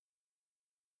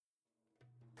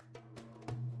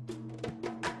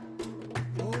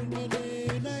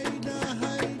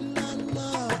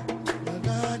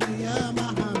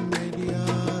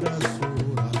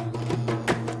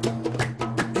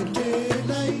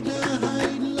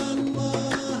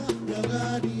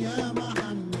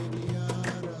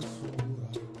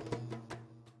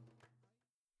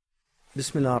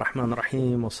بسم الله الرحمن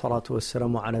الرحيم والصلاة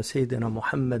والسلام على سيدنا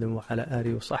محمد وعلى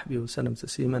آله وصحبه وسلم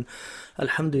تسليما.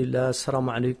 Alhamdulillah,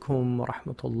 assalamu alaikum wa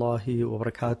rahmatullahi wa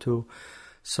barakatuh.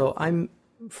 So I'm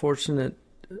fortunate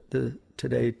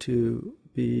today to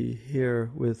be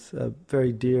here with a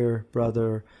very dear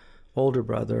brother, older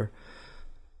brother,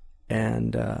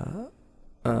 and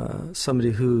somebody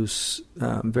who's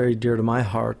very dear to my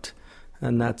heart,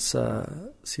 and that's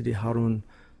Sidi Harun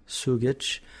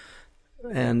Sugich.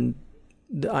 And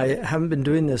I haven't been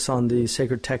doing this on the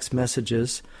Sacred Text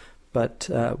Messages, but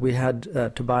we had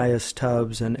Tobias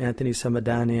Tubbs and Anthony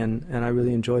Samadani, and I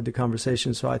really enjoyed the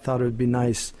conversation, so I thought it would be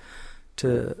nice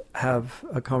to have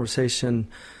a conversation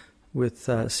with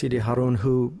Sidi Harun,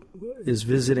 who is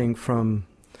visiting from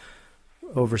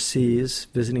overseas,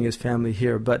 visiting his family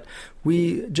here. But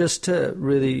just to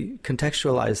really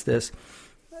contextualize this,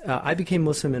 I became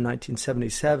Muslim in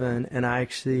 1977, and I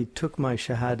actually took my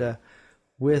shahada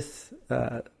with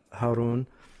Harun,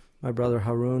 my brother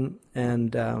Harun,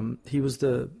 and he was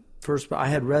the first. I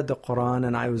had read the Quran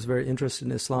and I was very interested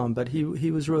in Islam, but he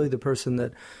was really the person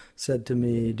that said to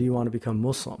me, "Do you want to become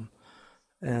Muslim?"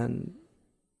 And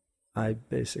I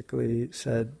basically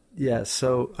said yes.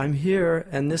 So I'm here,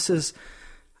 and this is,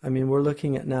 we're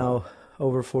looking at now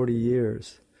over 40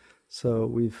 years. So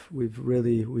we've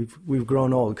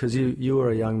grown old, because you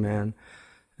were a young man.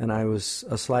 And I was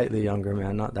a slightly younger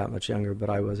man, not that much younger,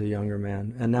 but I was a younger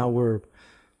man. And now we're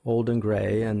old and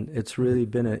gray, and it's really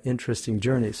been an interesting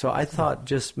journey. So I thought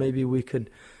just maybe we could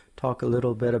talk a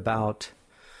little bit about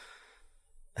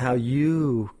how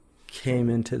you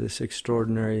came into this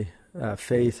extraordinary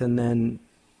faith and then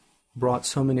brought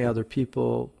so many other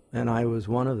people, and I was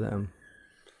one of them.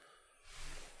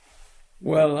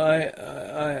 Well,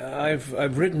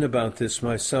 I've written about this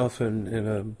myself in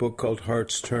a book called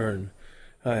Heart's Turn.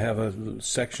 I have a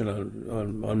section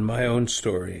on my own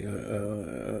story,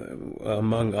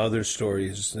 among other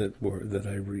stories that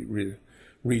I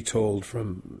retold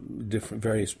from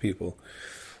various people,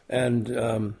 and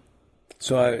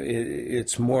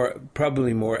it's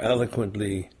probably more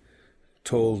eloquently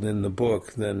told in the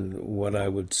book than what I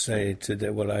would say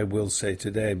today. What I will say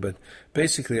today, but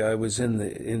basically, I was in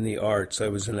the arts. I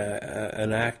was an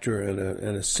actor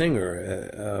and a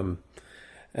singer.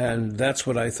 And that's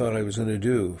what I thought I was going to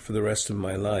do for the rest of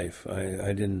my life.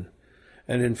 I didn't,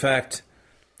 and in fact,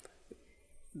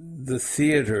 the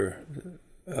theater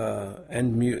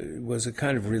was a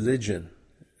kind of religion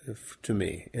to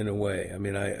me in a way.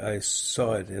 I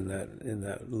saw it in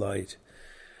that light.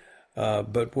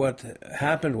 But what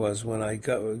happened was, when I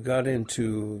got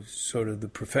into sort of the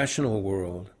professional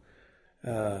world,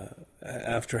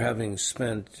 after having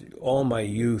spent all my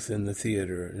youth in the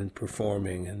theater and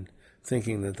performing and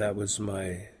thinking that was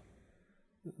my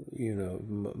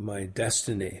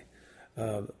destiny,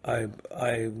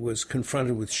 I was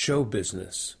confronted with show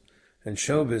business, and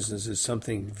show business is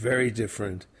something very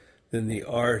different than the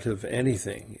art of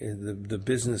anything. The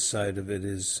business side of it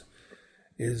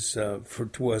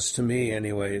was to me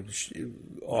anyway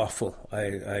awful.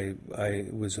 I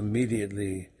was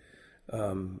immediately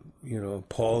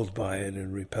appalled by it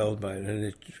and repelled by it, and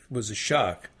it was a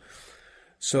shock.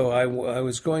 So I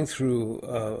was going through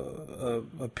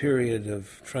a period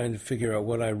of trying to figure out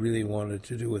what I really wanted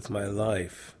to do with my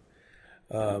life,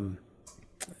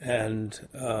 and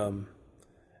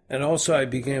also I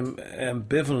became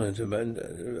ambivalent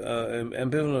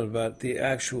about the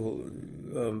actual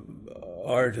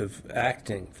art of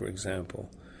acting, for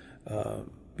example,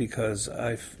 because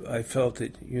I felt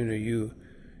that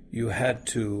you had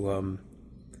to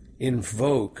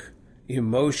invoke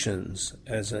emotions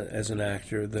as an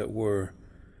actor that were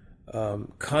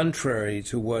contrary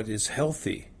to what is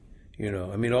healthy.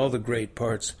 All the great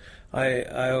parts.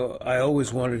 I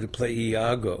always wanted to play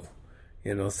Iago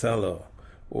in Othello,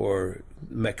 or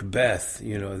Macbeth.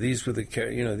 These were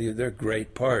they're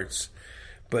great parts.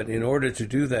 But in order to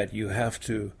do that, you have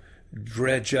to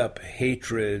dredge up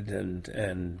hatred and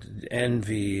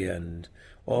envy and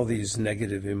all these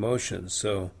negative emotions.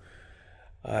 So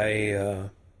I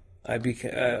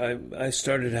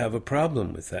started to have a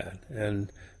problem with that,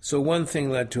 and so one thing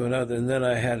led to another, and then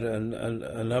I had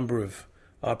a number of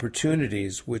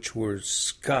opportunities which were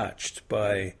scotched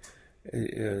by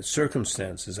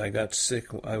circumstances. I got sick.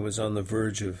 I was on the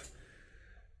verge of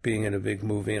being in a big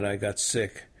movie, and I got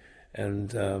sick,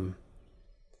 and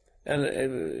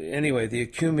anyway, the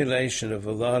accumulation of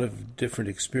a lot of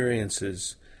different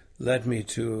experiences led me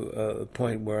to a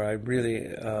point where I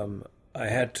really.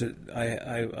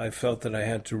 I felt that I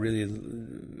had to really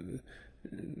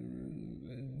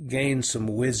gain some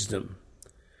wisdom,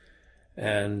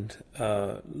 and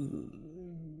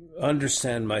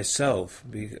understand myself.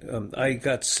 I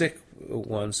got sick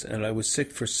once, and I was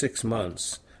sick for 6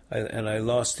 months, and I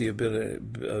lost the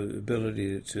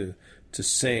ability to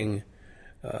sing,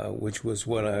 which was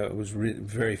what I was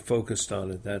very focused on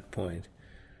at that point.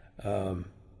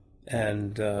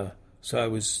 So I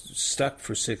was stuck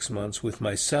for 6 months with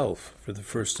myself for the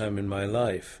first time in my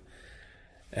life.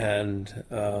 And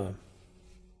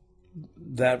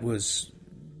that was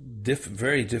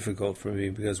very difficult for me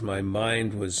because my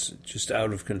mind was just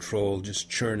out of control, just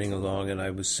churning along, and I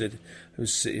was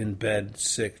in bed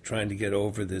sick, trying to get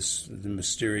over the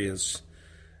mysterious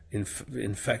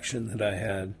infection that I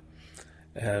had.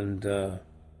 And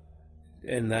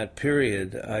in that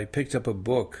period, I picked up a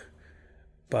book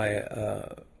by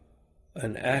a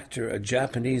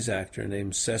Japanese actor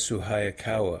named Sesu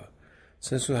Hayakawa.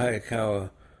 Sesu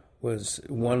Hayakawa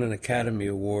won an Academy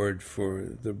Award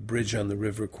for The Bridge on the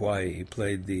River Kwai. He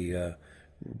played the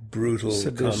brutal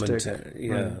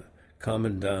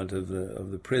commandant of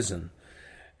the prison.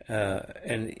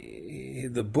 And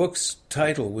the book's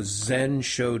title was Zen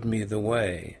Showed Me the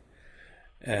Way.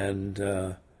 And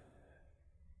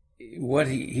what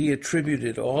he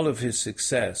attributed all of his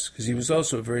success, because he was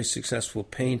also a very successful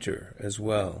painter as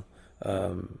well,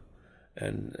 and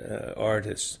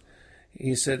artist.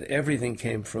 He said everything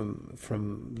came from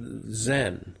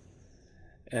Zen,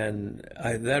 and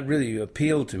that really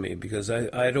appealed to me because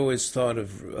I'd always thought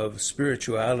of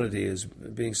spirituality as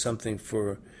being something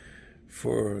for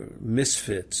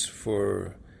misfits,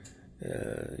 for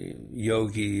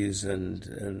yogis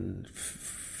and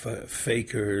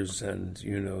fakers, and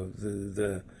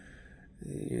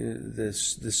the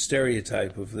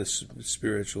stereotype of this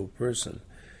spiritual person.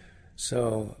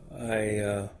 So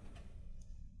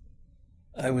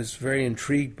I was very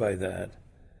intrigued by that.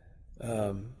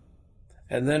 And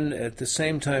then at the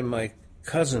same time, my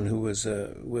cousin, who was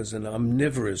an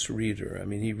omnivorous reader, I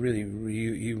mean, he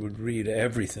would read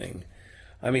everything.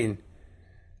 I mean,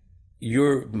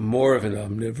 you're more of an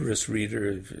omnivorous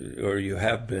reader, or you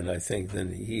have been, I think,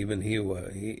 than he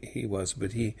was.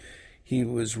 But he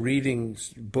was reading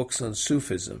books on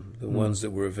Sufism, the ones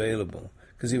that were available,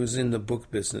 because he was in the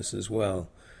book business as well.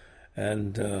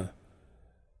 And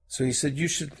so he said, "You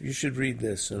should read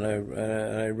this." And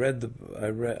I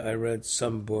read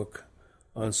some book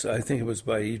on, I think it was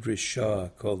by Idris Shah,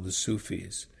 called The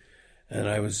Sufis, and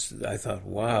I thought,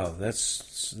 wow,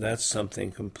 that's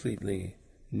something completely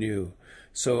new.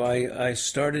 So I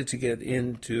started to get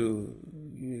into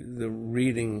the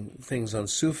reading things on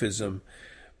Sufism,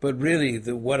 but really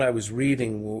what I was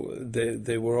reading,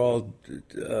 they were all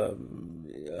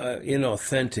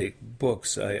inauthentic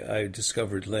books. I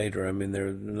discovered later. I mean,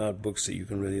 they're not books that you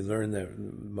can really learn that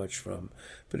much from,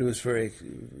 but it was very,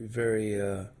 very.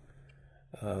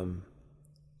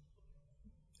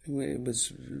 It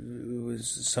was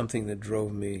something that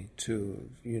drove me to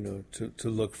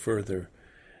look further.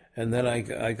 And then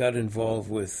I got involved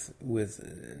with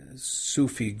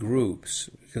Sufi groups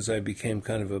because I became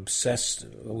kind of obsessed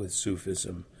with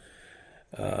Sufism.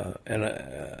 And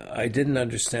I didn't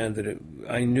understand that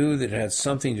I knew that it had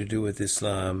something to do with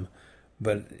Islam,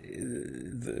 but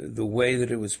the way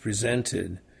that it was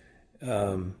presented,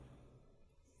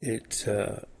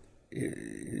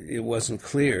 it wasn't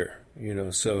clear.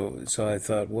 So I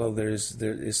thought, well,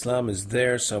 Islam is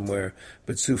there somewhere,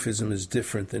 but Sufism is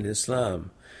different than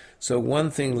Islam. So one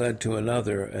thing led to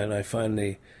another, and I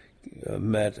finally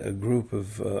met a group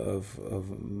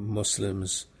of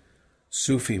Muslims,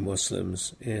 Sufi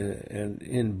Muslims,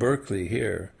 in Berkeley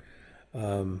here,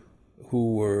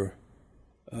 who were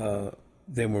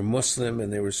they were Muslim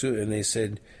and they were Sufi, and they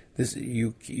said,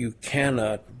 you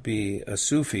cannot be a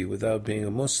Sufi without being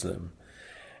a Muslim.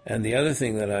 And the other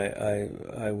thing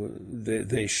that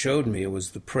they showed me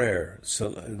was the prayer,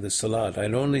 the salat.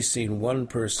 I'd only seen one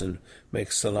person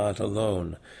make salat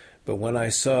alone, but when I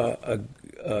saw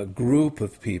a group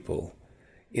of people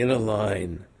in a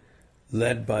line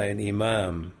led by an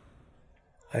imam,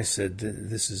 I said,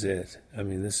 "This is it. I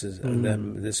mean,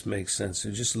 this makes sense."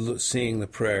 So just seeing the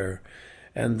prayer,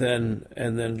 and then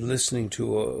listening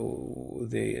to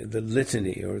the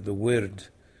litany or the wird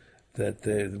that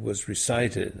was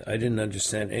recited. I didn't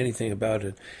understand anything about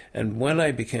it. And when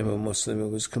I became a Muslim, it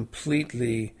was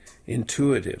completely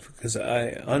intuitive, because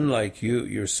unlike you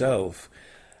yourself,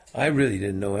 I really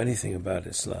didn't know anything about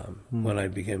Islam when I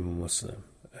became a Muslim.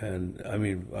 And I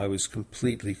mean, I was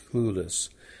completely clueless.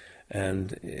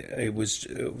 And it was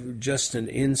just an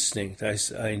instinct. I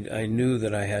knew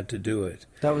that I had to do it.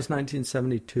 That was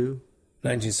 1972?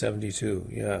 1972,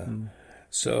 yeah.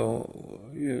 So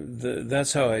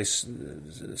that's how I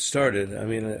started. I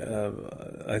mean,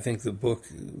 I think the book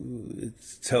it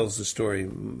tells the story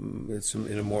it's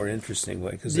in a more interesting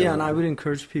way. And I would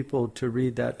encourage people to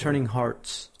read that, Turning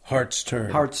Hearts. Hearts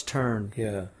Turn. Hearts Turn.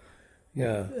 Yeah,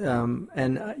 yeah.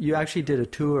 And you actually did a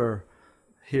tour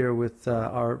here with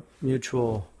our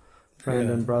mutual friend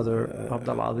and brother,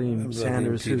 Abdul Azim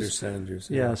Sanders. Peter Sanders.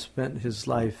 Yeah, spent his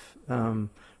life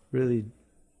really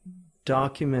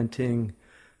documenting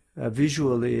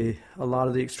visually a lot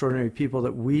of the extraordinary people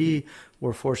that we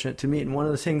were fortunate to meet. And one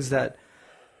of the things that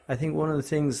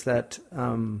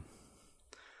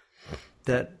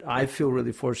that I feel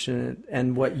really fortunate,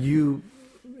 and what you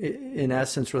in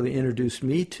essence really introduced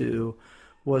me to,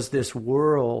 was this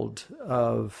world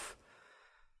of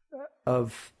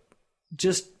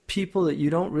just people that you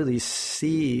don't really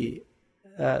see.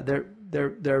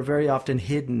 They're very often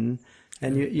hidden,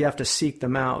 and you have to seek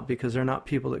them out because they're not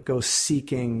people that go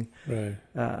seeking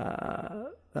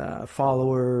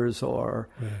followers or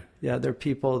they're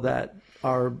people that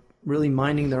are really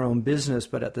minding their own business,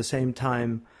 but at the same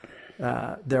time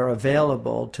they're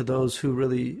available to those who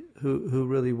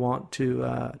really want to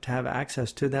have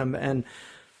access to them. And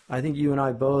I think you and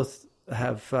I both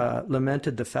have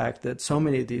lamented the fact that so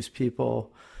many of these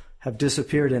people have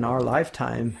disappeared in our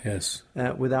lifetime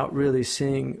without really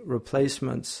seeing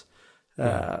replacements.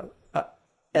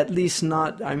 At least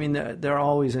not, I mean, there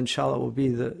always, inshallah, will be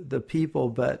the people,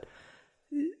 but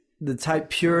the type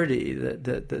purity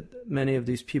that many of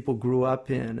these people grew up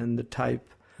in, and the type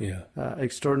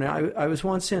extraordinary. I was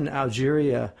once in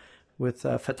Algeria with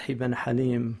Fathi bin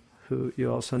Halim, who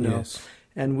you also know,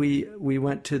 and we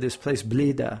went to this place,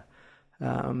 Blida,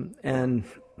 and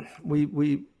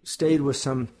we stayed with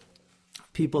some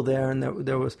people there, and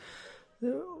there was...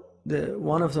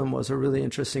 one of them was a really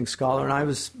interesting scholar, and I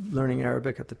was learning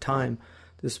Arabic at the time.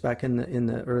 This back in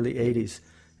the early 80s,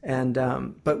 and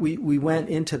but we went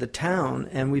into the town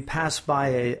and we passed by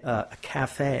a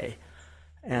cafe,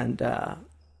 and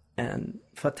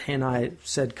Fatih and I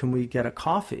said, "Can we get a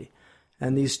coffee?"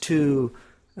 And these two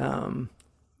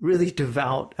really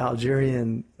devout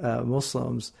Algerian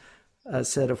Muslims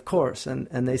said, "Of course,"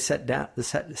 and they sat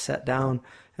down,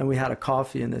 and we had a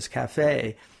coffee in this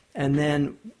cafe. And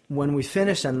then when we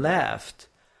finished and left,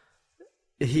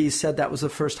 he said that was the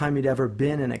first time he'd ever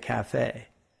been in a cafe.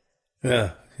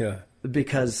 Yeah.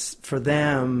 Because for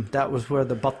them, that was where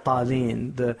the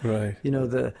battalin,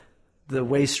 the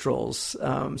wastrels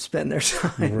spend their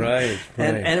time. Right.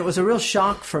 And it was a real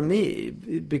shock for me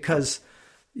because,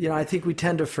 I think we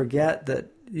tend to forget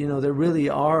that, there really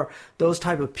are those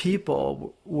type of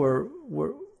people were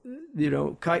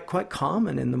quite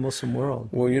common in the Muslim world.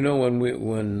 Well, when we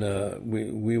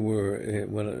were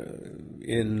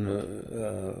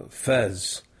in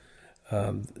Fez,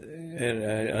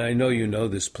 and I know you know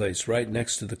this place, right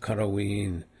next to the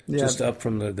Karaween, just up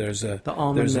from there's an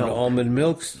almond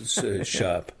milk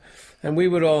shop, and we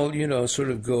would all sort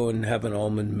of go and have an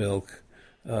almond milk,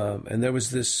 and there was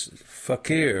this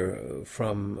fakir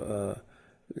from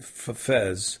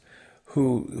Fez.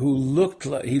 Who looked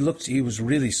like he was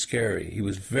really scary. He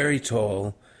was very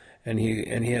tall, and he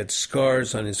had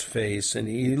scars on his face, and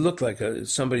he looked like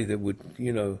somebody that would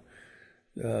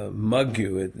mug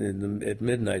you at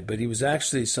midnight. But he was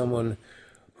actually someone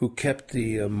who kept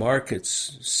the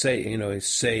markets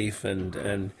safe,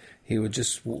 and he would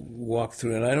just walk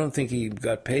through. And I don't think he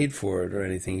got paid for it or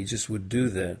anything. He just would do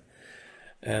that.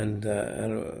 And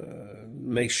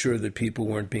make sure that people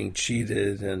weren't being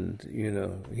cheated, and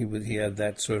he had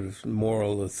that sort of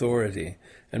moral authority,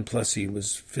 and plus he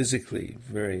was physically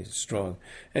very strong.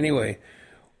 Anyway,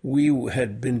 we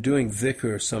had been doing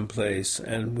dhikr someplace,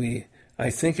 and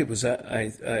I think it was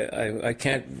I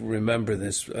can't remember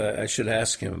this. I should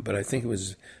ask him, but I think it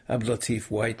was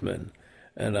Abdulatif Whiteman,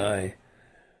 and I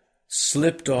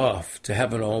slipped off to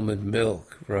have an almond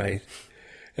milk, right?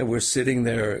 And we're sitting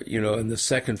there, in the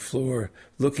second floor,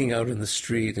 looking out in the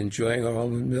street, enjoying our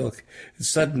almond milk. And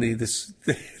suddenly this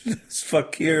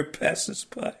fakir passes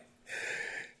by,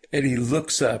 and he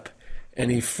looks up, and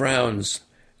he frowns,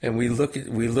 and we look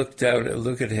down and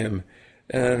look at him,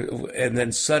 and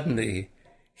then suddenly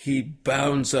he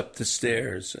bounds up the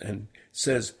stairs and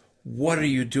says, "What are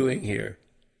you doing here?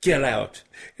 Get out!"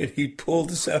 And he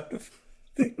pulled us out of.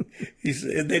 And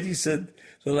then he said,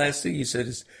 the last thing he said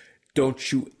is,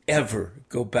 "Don't you ever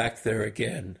go back there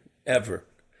again, ever."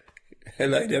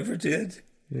 And I never did.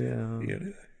 Yeah.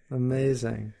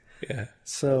 Amazing. Yeah.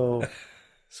 So,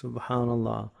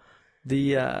 subhanallah.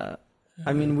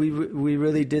 I mean, we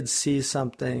really did see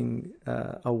something,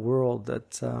 a world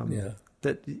that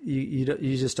that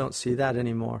you just don't see that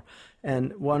anymore.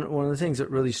 And one of the things that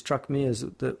really struck me is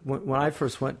that when I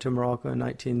first went to Morocco in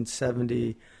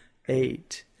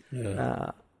 1978,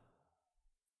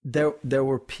 there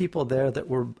were people there that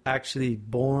were actually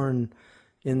born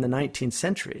in the 19th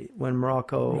century when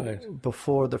Morocco,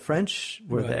 before the French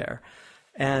were there.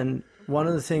 And one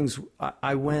of the things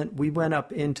we went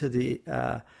up into the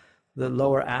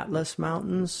lower Atlas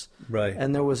Mountains,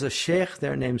 and there was a sheikh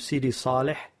there named Sidi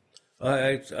Saleh.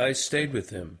 I stayed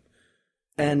with him.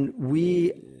 And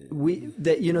they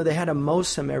had a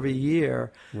mosam every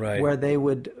year where they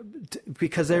would,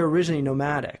 because they were originally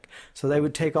nomadic, so they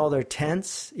would take all their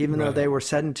tents, even though they were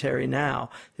sedentary now.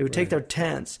 They would take their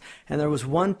tents, and there was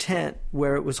one tent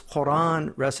where it was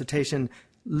Quran recitation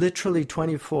literally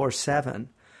 24/7.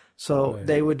 So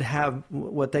they would have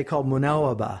what they call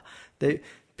munawaba.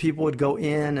 People would go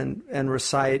in and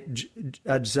recite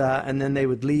ajza, and then they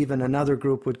would leave, and another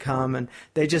group would come, and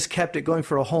they just kept it going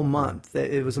for a whole month.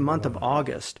 It was a month of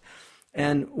August.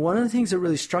 And one of the things that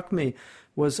really struck me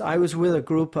was I was with a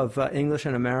group of English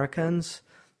and Americans,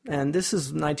 and this is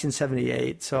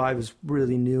 1978, so I was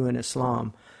really new in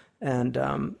Islam. And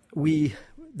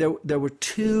there were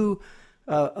two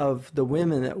of the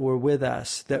women that were with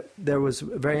us that there was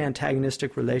a very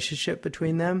antagonistic relationship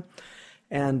between them,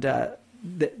 and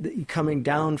coming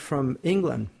down from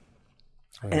England.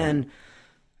 And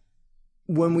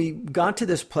when we got to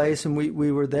this place and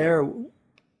we were there,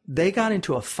 they got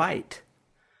into a fight.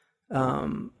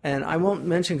 And I won't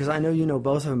mention because I know you know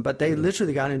both of them, but they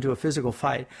literally got into a physical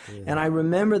fight. And I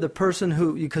remember the person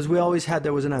who, because we always had,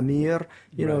 there was an Amir,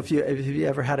 you know, if you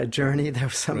ever had a journey, there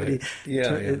was somebody,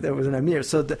 there was an Amir.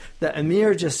 So the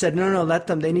Amir just said, no, let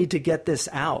them, they need to get this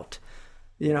out.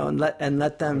 You know, and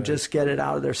let them just get it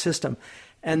out of their system.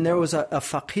 And there was a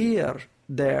faqir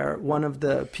there, one of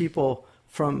the people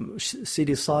from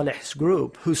Sidi Saleh's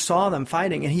group, who saw them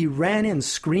fighting, and he ran in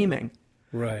screaming.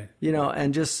 You know,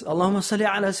 and just, Allahumma salli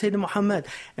ala Sayyidina Muhammad.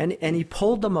 And he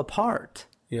pulled them apart.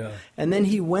 And then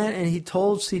he went and he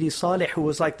told Sidi Saleh, who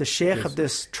was like the sheikh of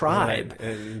this tribe.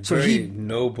 So very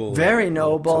noble. Very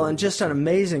noble and just an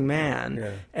amazing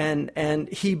man. And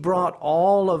he brought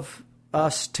all of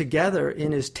us together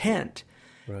in his tent,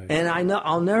 and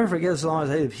I'll never forget, as long as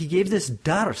I live, he gave this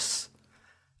dars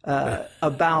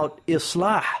about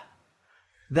islah,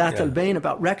 that al-bayn,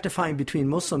 about rectifying between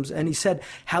Muslims, and he said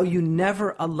how you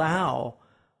never allow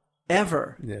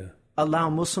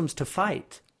Muslims to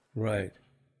fight.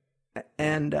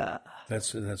 And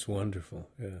that's wonderful.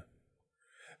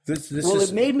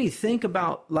 It made me think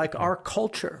about like our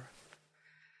culture,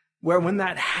 where when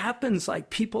that happens,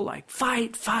 like people like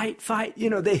fight,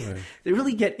 you know, they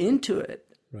really get into it.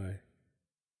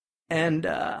 And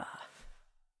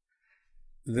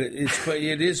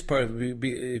it is part of,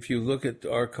 if you look at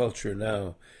our culture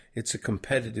now, it's a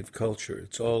competitive culture.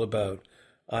 It's all about,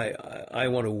 I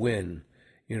want to win,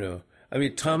 you know. I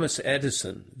mean, Thomas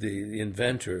Edison, the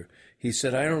inventor, he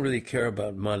said, I don't really care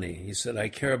about money. He said, I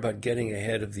care about getting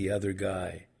ahead of the other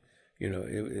guy, you know,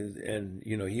 and,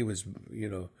 you know, he was, you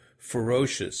know,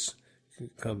 ferocious,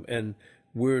 and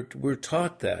we're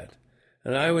taught that,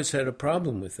 and I always had a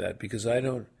problem with that because I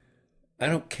don't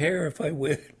care if I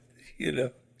win, you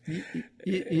know.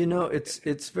 You know,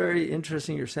 it's very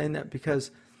interesting you're saying that,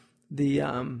 because the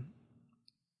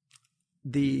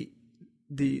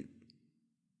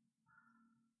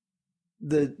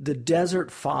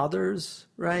Desert Fathers,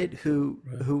 right?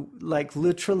 Who like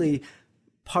literally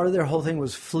part of their whole thing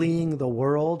was fleeing the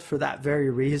world for that very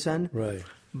reason.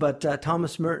 But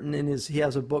Thomas Merton, he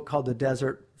has a book called The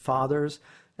Desert Fathers,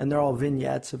 and they're all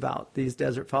vignettes about these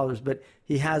Desert Fathers. But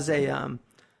he has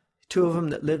two of them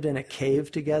that lived in a cave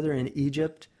together in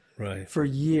Egypt for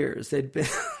years. They'd been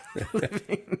living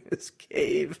in this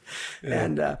cave.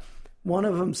 And one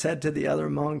of them said to the other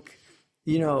monk,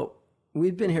 you know,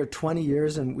 we've been here 20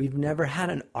 years and we've never had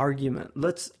an argument.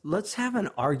 Let's have an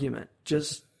argument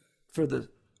just for the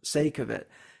sake of it.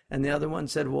 And the other one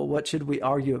said, well, what should we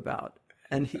argue about?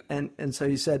 And so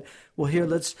he said, well, here,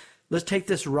 let's take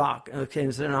this rock. Okay.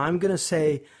 And so I'm going to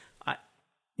say,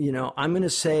 I'm going to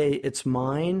say it's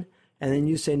mine. And then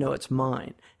you say, no, it's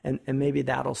mine. And maybe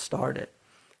that'll start it.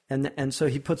 And so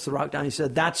he puts the rock down. He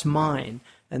said, that's mine.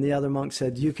 And the other monk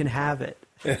said, you can have it.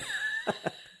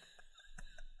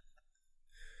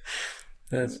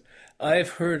 I've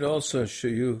heard also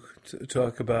Shayukh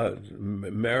talk about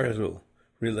marital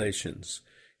relations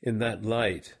in that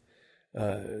light.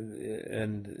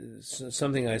 And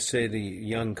something I say to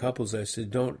young couples, I said,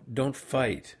 don't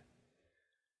fight.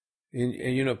 And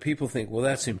you know, people think, well,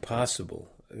 that's impossible.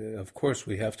 Of course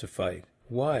we have to fight.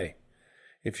 Why?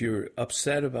 If you're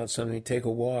upset about something, take a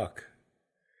walk.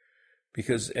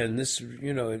 Because, and this,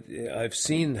 I've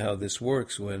seen how this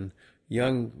works when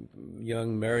young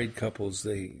married couples,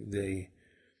 they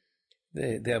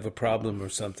have a problem or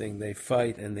something, they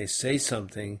fight and they say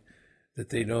something that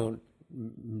they don't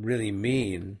really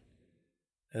mean,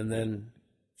 and then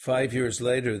 5 years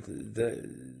later,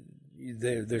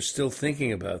 they're still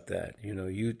thinking about that.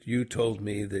 You told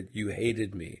me that you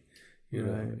hated me,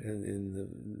 Right.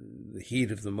 in the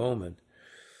heat of the moment.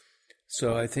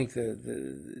 So I think that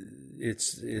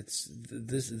this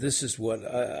is what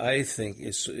I think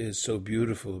is so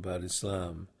beautiful about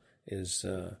Islam, is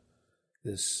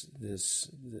it's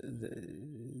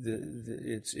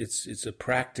a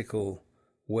practical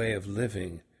way of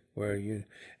living, where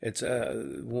it's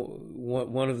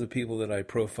one of the people that I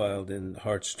profiled in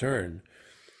Heart's Turn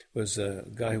was a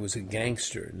guy who was a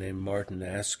gangster named Martin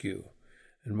Askew.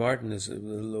 And Martin is a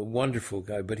wonderful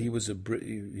guy, but he was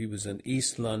an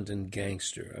East London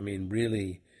gangster. I mean,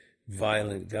 really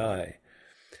violent guy.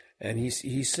 And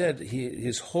he said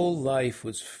his whole life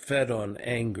was fed on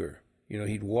anger.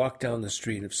 He'd walk down the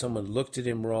street. If someone looked at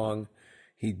him wrong,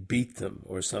 he'd beat them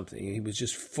or something. He was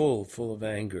just full of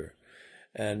anger.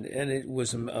 And it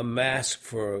was a mask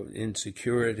for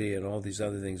insecurity and all these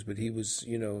other things. But he was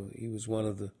one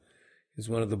of the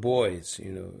boys,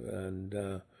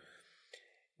 and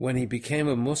when he became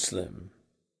a Muslim,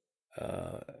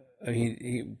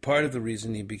 part of the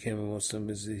reason he became a Muslim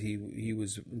is that he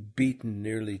was beaten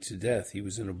nearly to death. He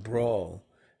was in a brawl,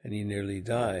 and he nearly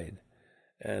died.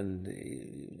 And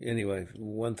anyway,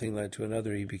 one thing led to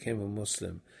another. He became a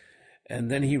Muslim,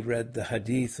 and then he read the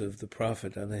hadith of the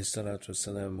Prophet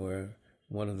ﷺ, where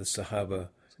one of the Sahaba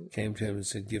came to him and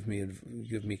said, "Give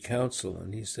me counsel,"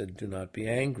 and he said, "Do not be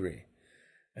angry."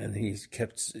 And he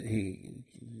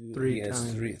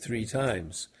asked three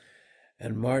times.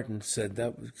 And Martin said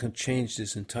that changed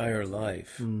his entire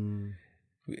life. Mm.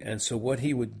 And so what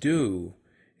he would do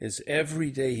is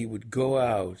every day he would go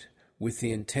out with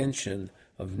the intention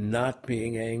of not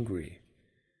being angry,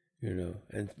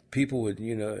 and people would,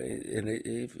 and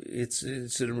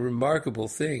it's a remarkable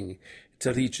thing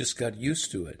until he just got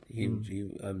used to it.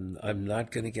 I'm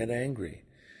not going to get angry.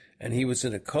 And he was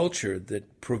in a culture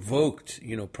that provoked,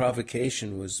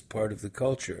 provocation was part of the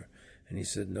culture. And he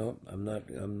said, "No, I'm not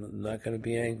going to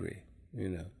be angry."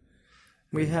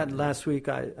 We had last week.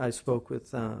 I spoke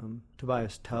with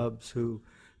Tobias Tubbs, who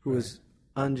was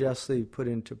unjustly put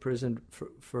into prison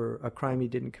for a crime he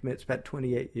didn't commit. Spent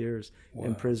 28 years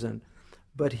in prison,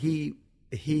 but his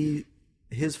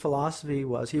philosophy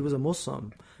was, he was a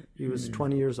Muslim. He was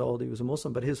 20 years old. He was a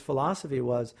Muslim, but his philosophy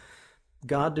was,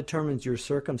 God determines your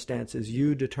circumstances,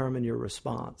 you determine your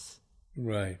response.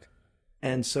 Right.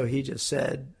 And so he just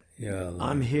said,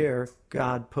 I'm here,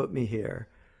 God put me here,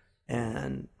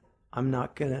 and I'm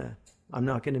not gonna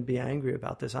be angry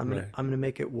about this. I'm gonna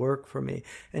make it work for me.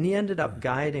 And he ended up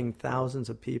guiding thousands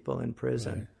of people in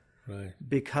prison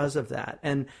because of that.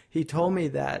 And he told me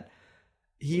that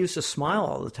he used to smile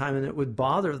all the time, and it would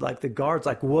bother the guards.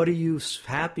 Like, what are you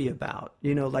happy about?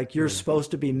 You're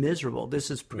supposed to be miserable. This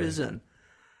is prison.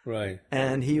 Right.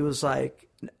 And he was like,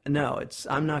 no,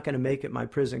 I'm not going to make it my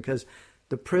prison, because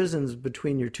the prison's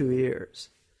between your two ears.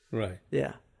 Right.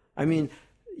 Yeah. I mean,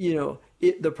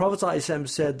 the Prophet ﷺ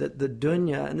said that the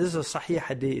dunya, and this is a sahih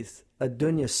hadith, a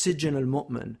dunya sijin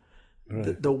al-mu'min.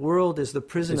 Right. The world is the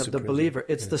prison of the believer.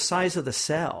 It's the size of the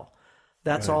cell.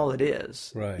 That's all it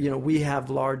is. Right. We have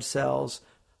large cells.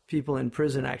 People in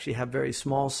prison actually have very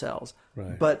small cells.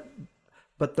 Right.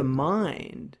 But the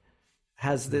mind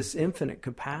has this infinite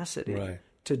capacity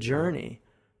to journey.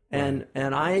 And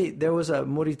there was a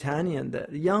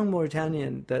young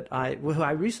Mauritanian who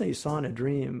I recently saw in a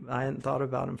dream. I hadn't thought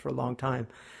about him for a long time.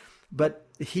 But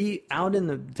he, out in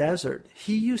the desert,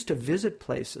 he used to visit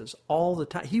places all the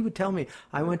time. He would tell me,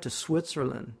 I went to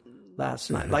Switzerland last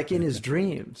night, like in his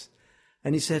dreams.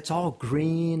 And he said, it's all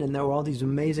green, and there were all these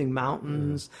amazing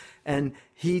mountains. And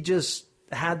he just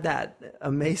had that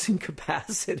amazing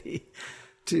capacity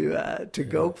to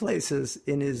go places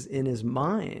in his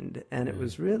mind, and it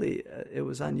was really it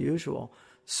was unusual.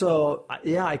 So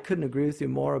I couldn't agree with you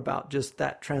more about just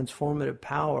that transformative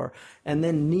power. And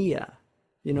then niyyah,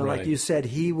 like you said,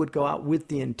 he would go out with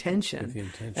the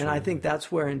intention. And I think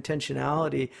that's where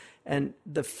intentionality and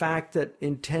the fact that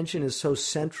intention is so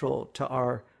central to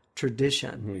our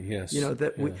tradition. Yes,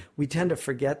 that we tend to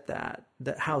forget that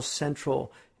how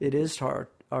central it is to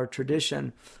our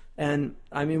tradition. And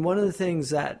I mean, one of the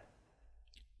things that,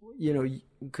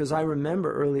 because I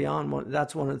remember early on,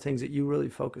 that's one of the things that you really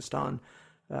focused on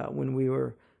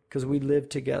because we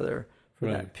lived together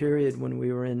for that period when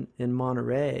we were in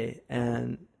Monterey.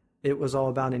 And it was all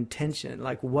about intention.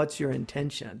 Like, what's your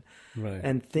intention? Right.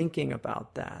 And thinking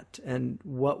about that and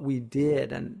what we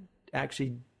did and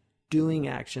actually doing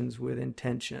actions with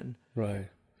intention. Right.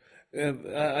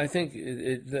 I think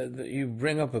you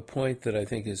bring up a point that I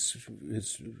think is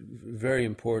very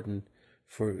important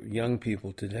for young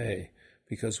people today,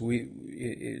 because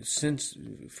since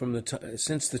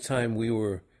the time we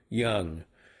were young,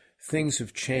 things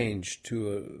have changed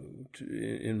to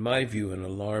in my view, an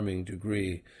alarming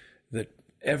degree, that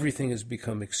everything has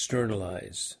become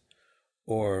externalized,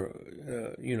 or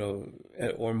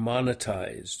or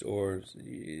monetized, or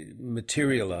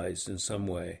materialized in some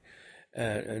way,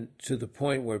 and to the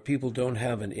point where people don't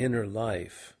have an inner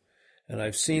life. And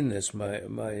I've seen this.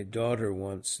 My daughter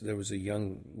once, there was a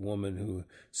young woman who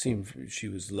seemed, she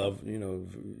was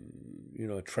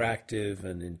attractive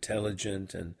and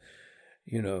intelligent, and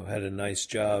had a nice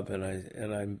job. And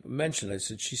I mentioned, I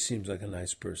said, she seems like a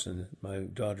nice person. My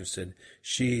daughter said,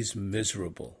 she's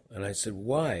miserable. And I said,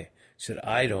 why? She said,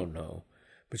 I don't know.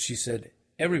 But she said,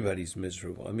 everybody's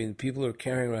miserable. I mean, people are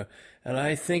carrying around. And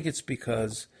I think it's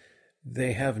because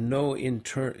they have no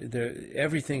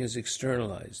everything is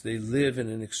externalized. They live in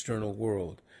an external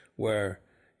world where,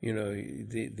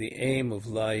 the aim of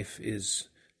life is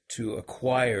to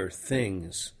acquire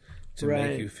things to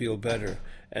make you feel better.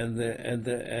 And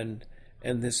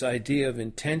this idea of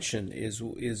intention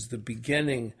is the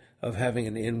beginning of having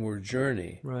an inward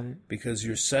journey. Right. Because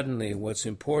you're suddenly, what's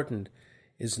important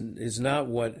is not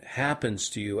what happens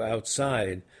to you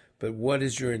outside, but what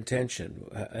is your intention,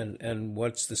 and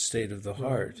what's the state of the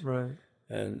heart? Right.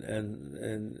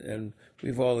 And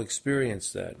we've all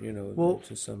experienced that,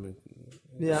 to some.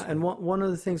 Yeah, and one of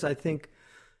the things I think,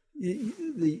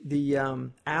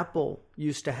 the Apple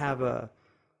used to have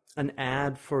an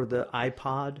ad for the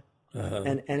iPod,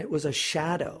 and it was a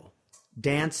shadow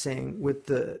dancing with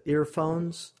the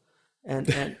earphones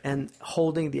and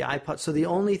holding the iPod. So the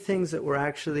only things that were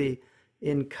actually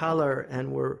in color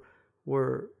and were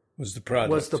was the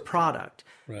product.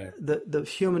 Right. The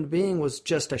human being was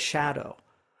just a shadow.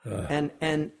 And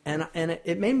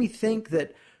it made me think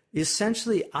that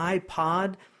essentially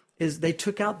iPod is, they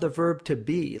took out the verb to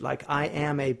be, like I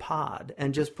am a pod,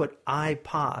 and just put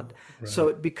iPod. Right. So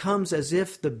it becomes as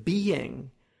if the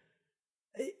being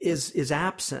is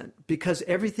absent, because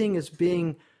everything is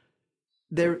being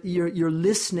there. You're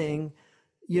listening,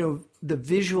 the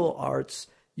visual arts,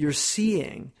 you're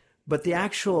seeing, but the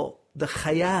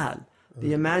khayal,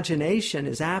 the imagination,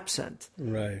 is absent.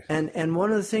 Right. And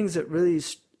one of the things that really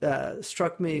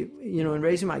struck me, in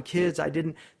raising my kids, we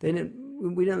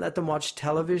didn't let them watch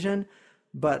television,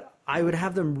 but I would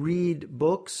have them read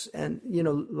books, and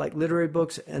like literary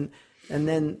books, and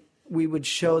then we would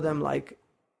show them, like,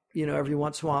 every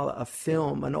once in a while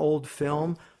an old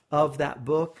film of that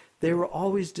book. They were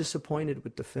always disappointed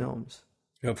with the films.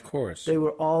 Of course. They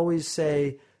would always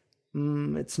say,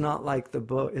 it's not like the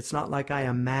book. It's not like I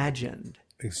imagined.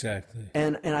 Exactly.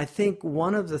 And I think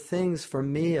one of the things for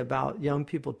me about young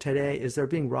people today is they're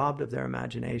being robbed of their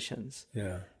imaginations.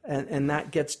 Yeah. And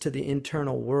that gets to the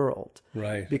internal world.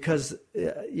 Right. Because,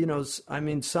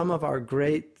 some of our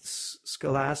great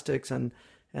scholastics and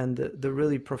the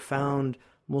really profound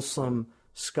Muslim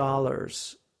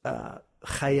scholars,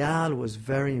 khayal was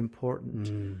very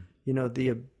important. The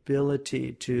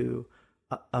ability to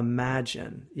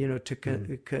imagine, to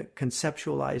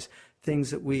conceptualize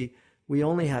things that we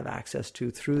only have access to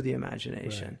through the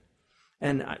imagination.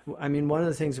 Right. And one of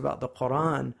the things about the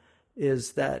Quran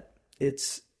is that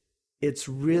it's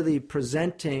really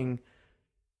presenting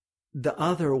the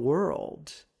other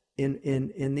world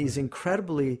in these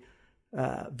incredibly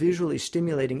visually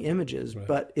stimulating images,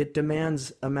 but it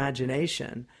demands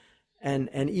imagination.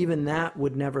 And even that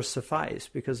would never suffice,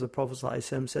 because the Prophet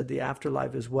ﷺ said the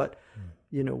afterlife is what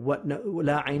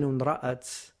لا عين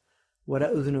رأت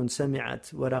ولا أذن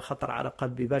سمعت ولا خطر على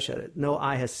قلب بشر. No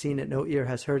eye has seen it, no ear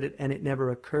has heard it, and it never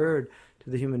occurred to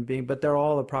the human being. But they're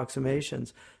all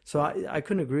approximations. So I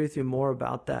couldn't agree with you more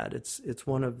about that. It's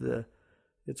one of the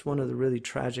really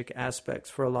tragic aspects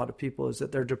for a lot of people, is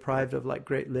that they're deprived of like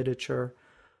great literature,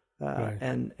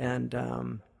 and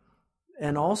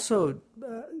also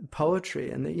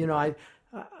poetry. And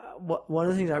one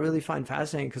of the things I really find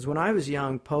fascinating, because when I was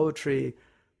young, poetry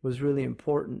was really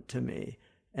important to me,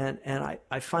 and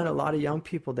I find a lot of young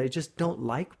people, they just don't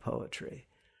like poetry,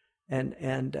 and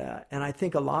I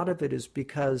think a lot of it is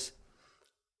because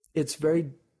it's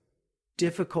very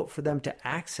difficult for them to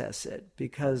access it,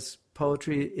 because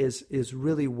poetry is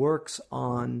really works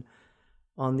on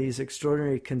these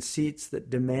extraordinary conceits that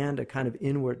demand a kind of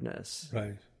inwardness.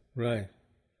 Right.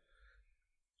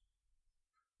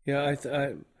 Yeah,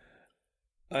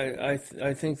 I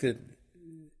think that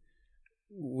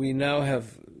we now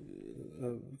have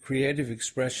creative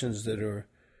expressions that are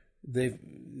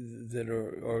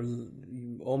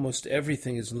almost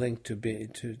everything is linked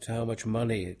to how much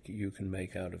money you can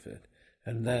make out of it,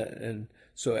 and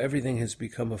so everything has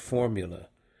become a formula,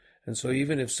 and so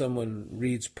even if someone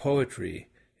reads poetry,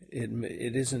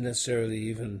 it isn't necessarily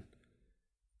even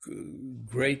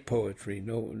great poetry.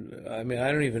 No, I mean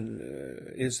I don't even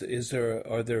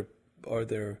are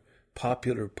there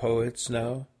popular poets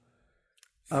now?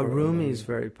 Rumi's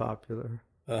very popular.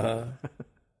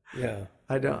 Yeah.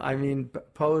 I mean,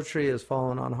 poetry has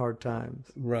fallen on hard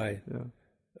times. Right.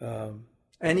 Yeah.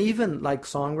 And even like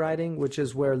songwriting, which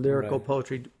is where lyrical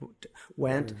poetry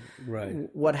went. Right.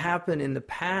 What happened in the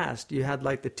past, you had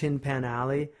like the Tin Pan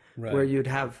Alley, where you'd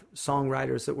have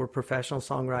songwriters that were professional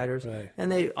songwriters. Right.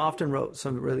 And they often wrote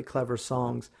some really clever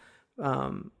songs.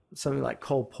 Something like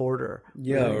Cole Porter.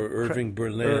 Yeah, or Irving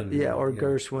Berlin. Or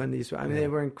Gershwin. They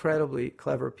were incredibly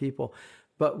clever people.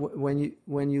 But when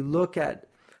you look at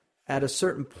a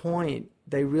certain point,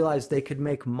 they realized they could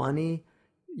make money.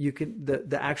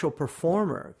 The actual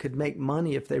performer could make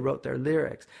money if they wrote their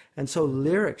lyrics. And so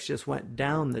lyrics just went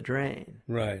down the drain.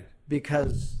 Right.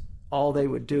 Because all they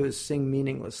would do is sing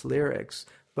meaningless lyrics.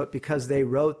 But because they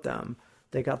wrote them,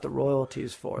 they got the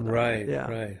royalties for them. Right.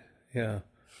 Yeah. Right. Yeah.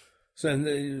 So and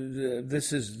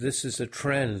this is a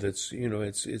trend that's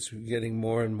it's getting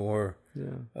more and more.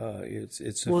 Yeah.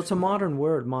 It's a modern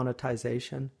word,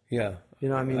 monetization. Yeah.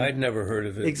 I'd never heard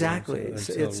of it. Exactly.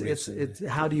 It's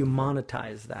how do you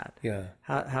monetize that? Yeah.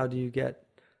 How do you get?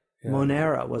 Yeah.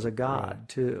 Monera was a god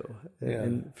too,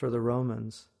 for the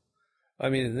Romans. I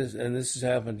mean, this has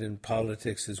happened in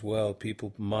politics as well.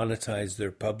 People monetize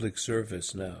their public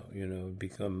service now.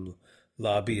 Become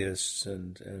lobbyists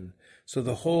and so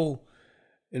the whole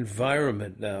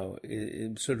environment now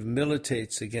it sort of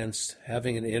militates against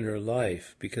having an inner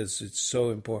life because it's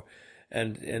so important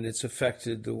and it's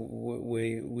affected the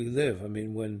way we live. I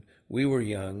mean, when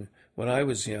I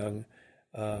was young,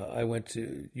 I went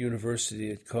to university.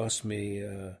 It cost me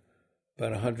about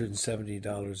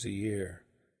 $170 a year,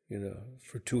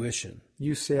 for tuition.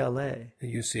 UCLA.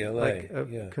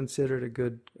 UCLA, considered a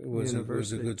good university. It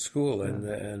was a good school,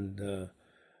 and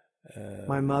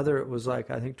my mother, it was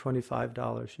like I think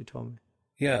 $25. She told me.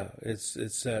 Yeah, it's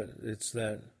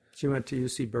that. She went to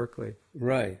UC Berkeley.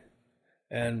 Right,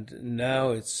 and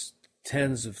now it's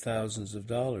tens of thousands of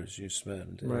dollars you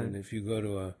spend, right. And if you go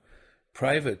to a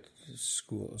private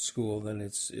school, then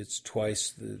it's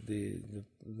twice the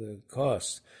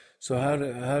cost. So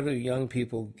how do young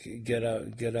people get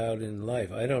out in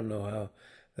life? I don't know how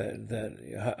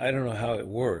I don't know how it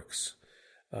works.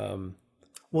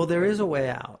 Well, there is a way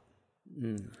out.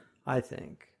 I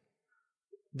think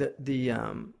the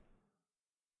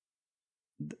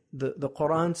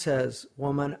Quran says,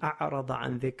 "وَمَنْ أَعْرَضَ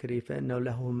عَنْ ذِكْرِي فَإِنَّ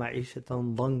لَهُ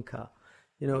مَعِيشَةً ضَنْكًا."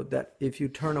 That if you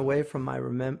turn away from my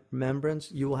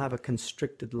remembrance, you will have a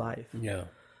constricted life. Yeah.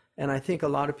 And I think a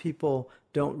lot of people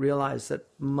don't realize that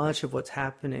much of what's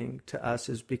happening to us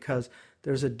is because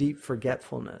there's a deep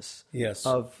forgetfulness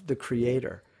of the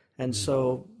Creator. And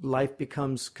so life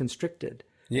becomes constricted.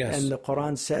 Yes. And the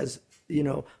Quran says,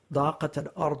 ضَاقَتِ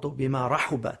الْأَرْضُ بِمَا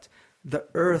رَحُبَتْ. The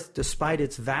earth, despite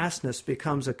its vastness,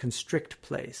 becomes a constrict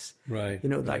place. Right.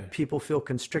 Like people feel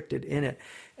constricted in it.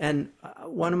 And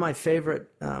one of my favorite,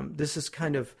 this is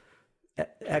kind of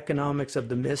economics of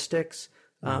the mystics.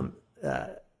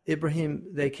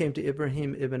 They came to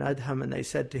Ibrahim ibn Adham and they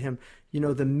said to him,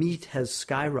 the meat has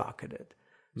skyrocketed.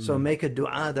 So make a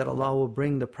dua that Allah will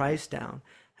bring the price down.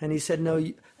 And he said, no,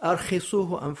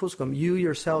 أَرْخِصُوهُ أَنفُسْكُمْ. You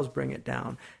yourselves bring it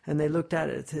down. And they looked at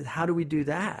it and said, how do we do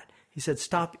that? He said,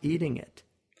 stop eating it.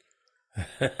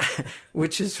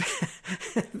 Which is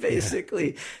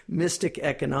basically mystic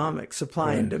economics,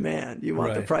 supply and demand. You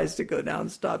want the price to go down,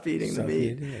 stop eating the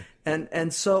meat.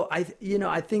 And so I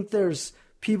think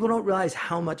people don't realize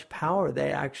how much power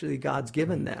God's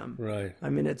given them. Right. I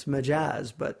mean, it's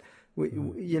majaz, but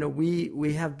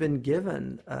we have been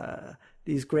given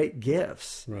these great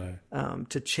gifts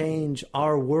to change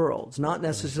our worlds, not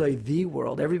necessarily the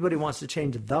world. Everybody wants to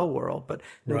change the world, but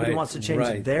nobody wants to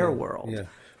change their world. Yeah.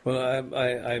 Well,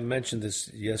 I mentioned this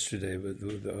yesterday, but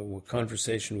the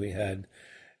conversation we had,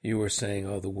 you were saying,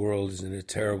 the world is in a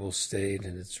terrible state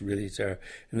and it's really terrible.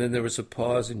 And then there was a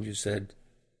pause and you said,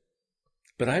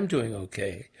 but I'm doing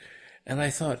okay. And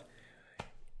I thought,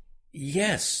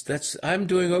 yes, I'm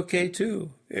doing okay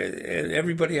too.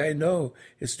 Everybody I know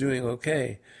is doing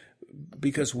okay,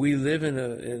 because we live in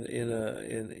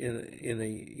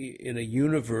a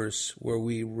universe where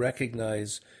we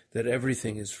recognize that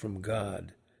everything is from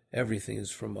God, everything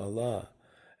is from Allah,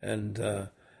 And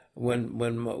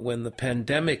when the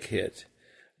pandemic hit,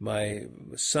 my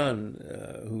son,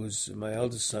 who's my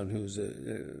eldest son, who's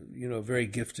a very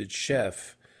gifted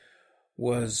chef,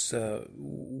 was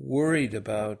worried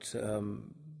about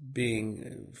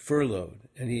being furloughed,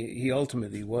 and he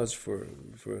ultimately was for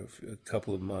a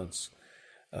couple of months.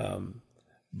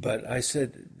 But I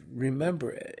said,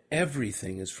 remember,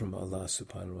 everything is from Allah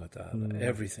subhanahu wa ta'ala,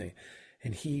 everything.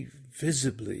 And he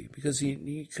visibly, because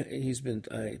he's been,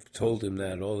 I've told him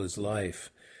that all his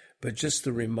life, but just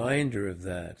the reminder of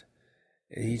that,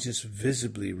 he just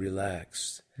visibly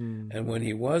relaxed. And when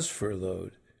he was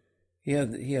furloughed, he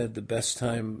had the best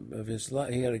time of his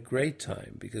life. He had a great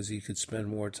time because he could spend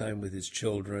more time with his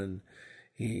children.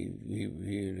 He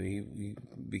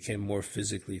became more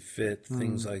physically fit,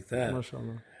 things like that.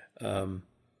 MashaAllah.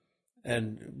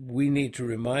 And we need to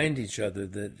remind each other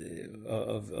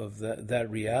of that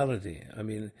reality. I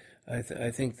mean, I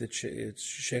think that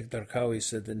Sheikh Darqawi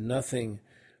said that nothing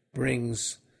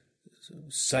brings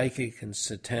psychic and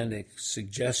satanic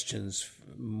suggestions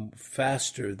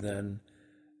faster than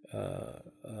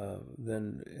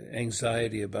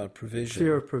anxiety about provision.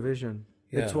 Fear of provision.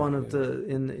 Yeah, it's one of the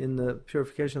in the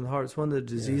purification of the heart. It's one of the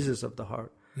diseases of the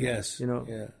heart. Yes.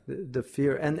 The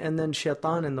fear. And then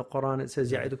shaitan in the Quran, it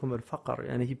says, يَعِدُكُمُ الْفَقْرِ,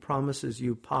 and he promises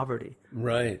you poverty.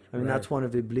 Right. I mean, that's one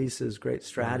of Iblis's great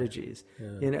strategies.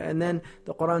 And then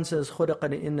the Quran says, خُلِقَ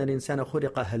إِنَّ الْإِنسَانَ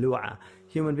خُلِقَ هَلُوعًا.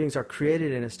 Human beings are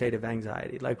created in a state of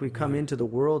anxiety. Like we come into the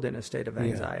world in a state of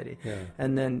anxiety.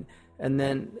 And then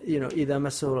إِذَا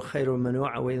مَسَّهُ الْخَيْرُ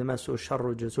مَنُوعًا وَإِذَا مَسَّهُ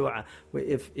الشَّرُّ جَزُوعًا.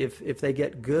 If they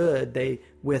get good, they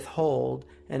withhold,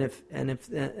 and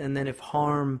then if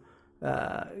harm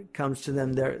comes to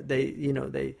them, they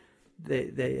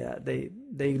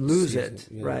lose it,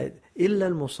 right? Illa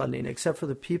al-musallin, except for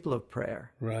the people of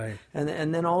prayer, right?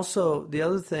 And then also the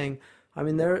other thing, I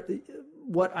mean,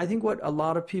 what a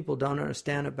lot of people don't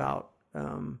understand about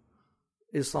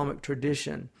Islamic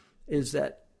tradition is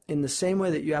that in the same way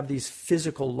that you have these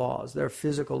physical laws, there are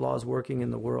physical laws working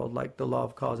in the world, like the law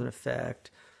of cause and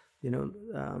effect, the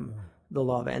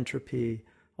law of entropy.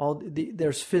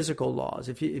 There's physical laws.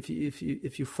 If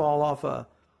you fall off a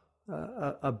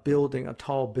building, a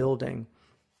tall building,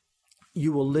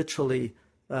 you will literally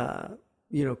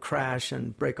crash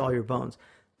and break all your bones.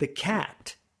 The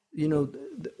cat,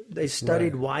 they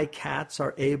studied why cats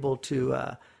are able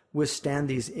to withstand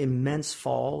these immense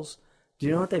falls. Do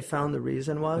you know what they found the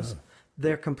reason was?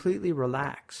 They're completely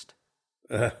relaxed.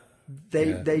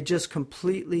 They just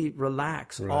completely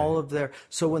relax all of their.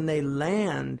 So when they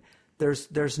land,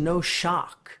 there's no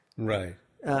shock. Right.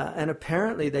 And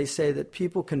apparently they say that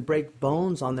people can break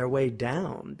bones on their way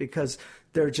down because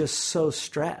they're just so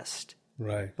stressed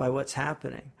by what's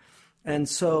happening. And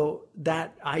so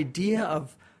that idea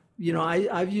of,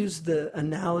 I've used the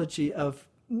analogy of,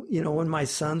 when my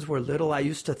sons were little, I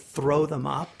used to throw them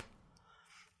up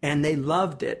and they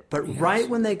loved it. But right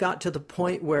when they got to the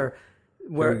point where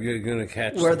you're going to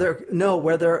catch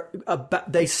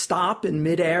they stop in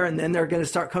midair and then they're going to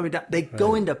start coming down. They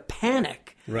go into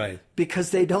panic, because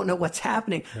they don't know what's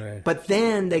happening. But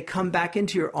then they come back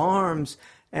into your arms,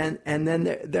 and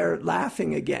then they're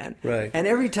laughing again. And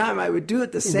every time I would do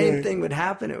it, the same thing would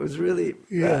happen. It was really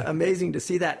amazing to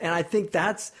see that. And I think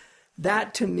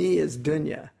that to me is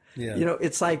dunya.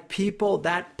 It's like people,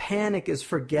 that panic is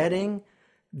forgetting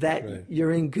that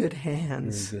you're in good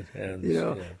hands.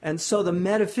 And so the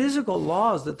metaphysical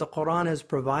laws that the Quran has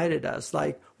provided us,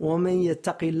 like وَمَن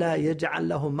يَتَّقِ اللَّهَ يَجْعَلْ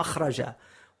لَهُ مَخْرَجًا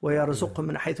وَيَرْزُقْهُ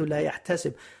مِنْ حَيْثُ لَا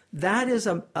يَحْتَسِبُ, that is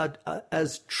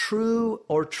as true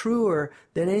or truer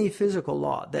than any physical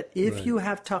law, that if you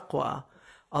have taqwa,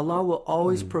 Allah will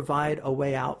always provide a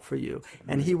way out for you,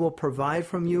 and He will provide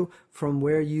from you from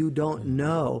where you don't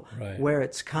know where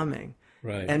it's coming.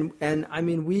 And I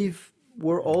mean,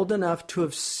 we're old enough to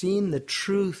have seen the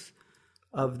truth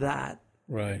of that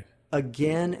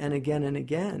again and again and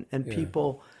again. And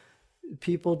people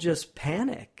just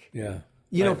panic.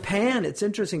 It's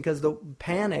interesting because the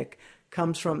panic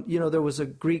comes from, there was a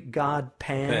Greek god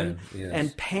Pan.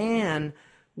 And Pan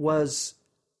was,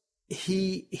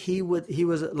 he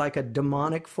was like a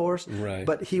demonic force,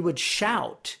 but he would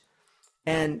shout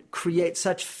and create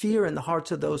such fear in the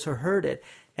hearts of those who heard it.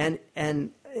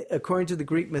 And according to the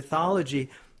Greek mythology,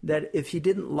 that if he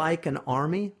didn't like an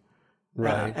army,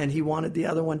 and he wanted the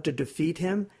other one to defeat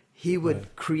him, he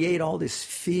would create all this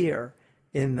fear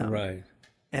in them.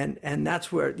 And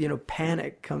that's where,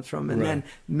 panic comes from. And then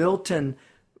Milton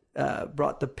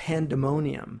brought the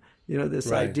pandemonium,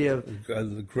 this idea of... A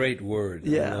great word.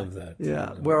 I love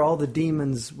that. Where all the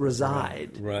demons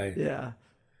reside.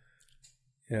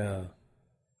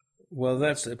 Well,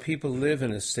 that's people live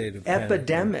in a state of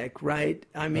epidemic, panic. right?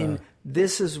 I mean,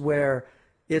 this is where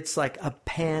it's like a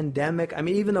pandemic. I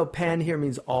mean, even though pan here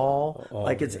means all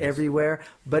like it's everywhere,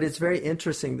 but it's very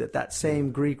interesting that that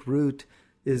same Greek root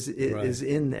is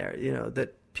in there, you know,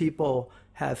 that people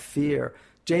have fear.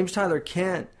 James Tyler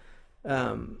Kent,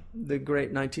 the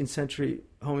great 19th century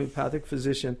homeopathic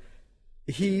physician,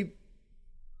 he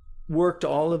worked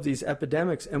all of these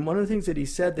epidemics. And one of the things that he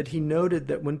said, that he noted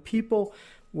that when people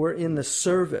were in the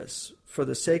service for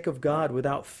the sake of God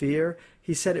without fear,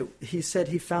 he said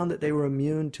he found that they were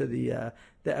immune to the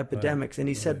epidemics. And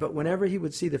he said, but whenever he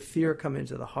would see the fear come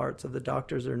into the hearts of the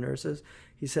doctors or nurses,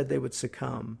 he said they would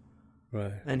succumb.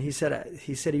 Right. And he said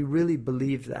he really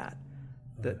believed that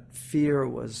fear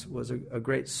was a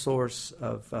great source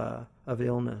of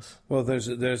illness. Well,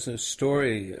 there's a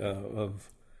story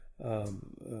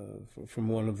from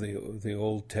one of the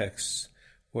old texts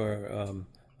where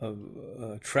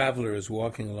a traveler is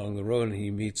walking along the road and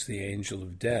he meets the angel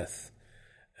of death,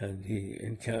 and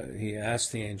he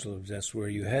asked the angel of death, "Where are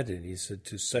you headed?" He said,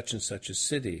 "To such and such a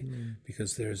city,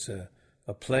 because there's a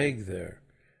plague there,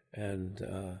 and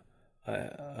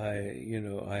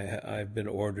I've been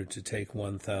ordered to take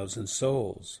 1,000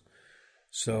 souls."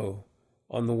 So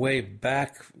on the way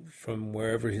back from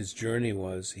wherever his journey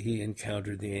was, he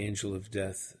encountered the angel of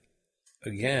death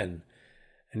again,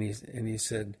 and he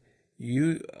said,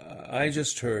 I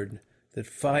just heard that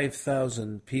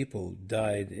 5,000 people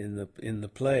died in the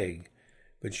plague,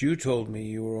 but you told me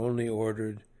you were only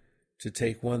ordered to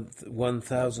take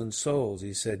 1,000 souls.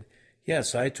 He said,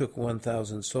 yes, I took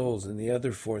 1,000 souls, and the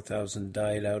other 4,000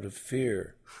 died out of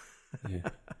fear. Yeah.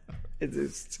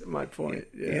 It's my point.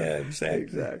 Yeah, exactly.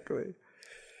 Exactly.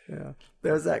 Yeah.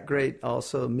 There's that great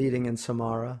also meeting in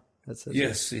Samara.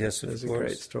 Yes, of course. It's a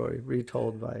great story,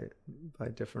 retold by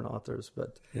different authors,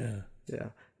 but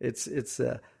it's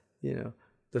the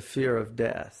fear of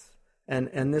death,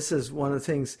 and this is one of the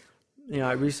things.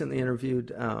 I recently interviewed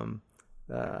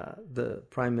the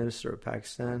Prime Minister of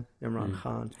Pakistan, Imran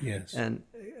Khan, yes, and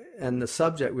the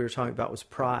subject we were talking about was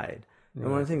pride, and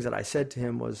one of the things that I said to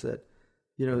him was that,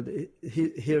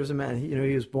 here's a man,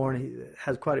 he was born, he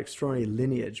has quite extraordinary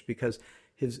lineage because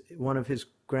one of his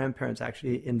grandparents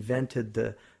actually invented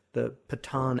the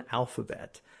Pathan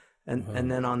alphabet.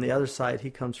 And then on the other side, he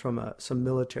comes from some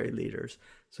military leaders.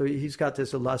 So he's got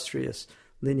this illustrious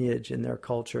lineage in their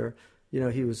culture.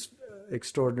 He was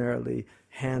extraordinarily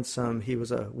handsome. He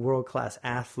was a world-class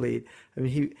athlete. I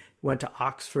mean, he went to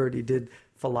Oxford. He did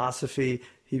philosophy.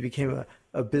 He became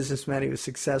a businessman. He was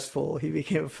successful. He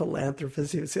became a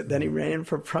philanthropist. Then he ran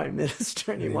for prime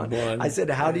minister and he won. I said,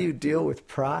 how do you deal with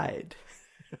pride?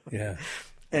 Yeah.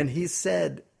 And he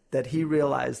said that he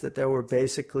realized that there were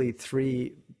basically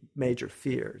three major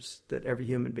fears that every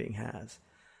human being has.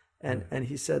 And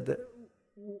he said that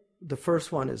the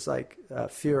first one is like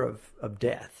fear of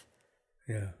death.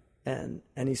 Yeah. And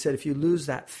he said if you lose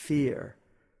that fear,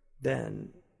 then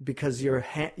because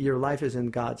your life is in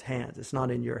God's hands, it's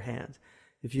not in your hands.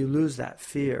 If you lose that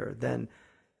fear, then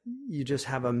you just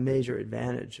have a major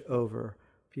advantage over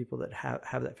people that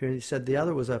have that fear. And he said the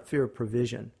other was a fear of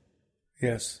provision.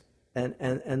 Yes. And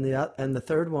the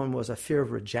third one was a fear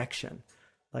of rejection,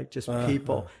 like just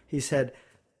people. He said,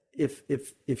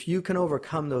 if you can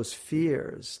overcome those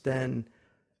fears, then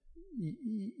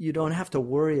you don't have to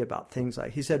worry about things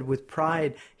like. He said with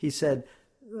pride. He said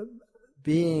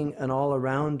being an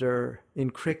all-arounder in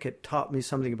cricket taught me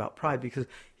something about pride, because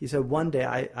he said one day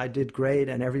I did great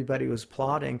and everybody was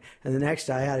applauding, and the next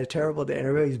day I had a terrible day and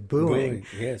everybody's booing.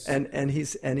 Yes. And he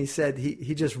said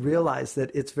he just realized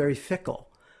that it's very fickle.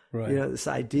 Right. This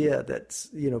idea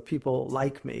that people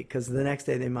like me because the next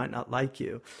day they might not like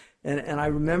you. And I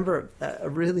remember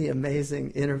a really amazing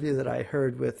interview that I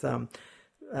heard with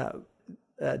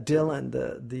Dylan,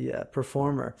 the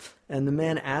performer, and the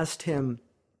man asked him.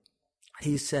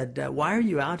 He said, why are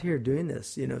you out here doing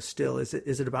this, still? Is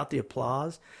it about the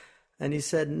applause? And he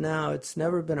said, no, it's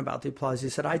never been about the applause. He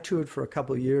said, I toured for a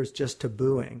couple of years just to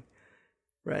booing,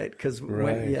 right? Because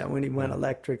when he went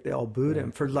electric, they all booed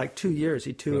him. For like 2 years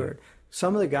he toured. Right.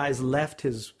 Some of the guys left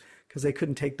because they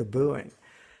couldn't take the booing.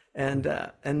 And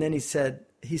then he said,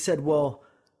 well,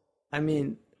 I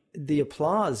mean, the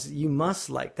applause, you must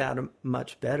like that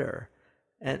much better.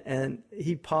 And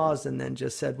he paused and then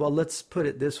just said, well, let's put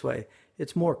it this way.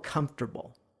 It's more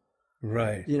comfortable.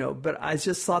 Right. But I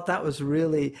just thought that was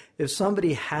really, if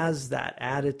somebody has that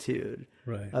attitude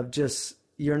of just,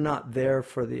 you're not there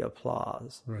for the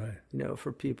applause,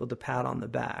 for people to pat on the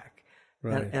back.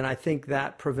 Right. And I think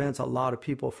that prevents a lot of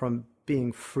people from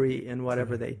being free in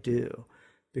whatever they do,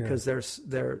 because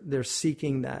they're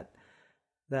seeking that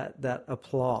that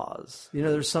applause.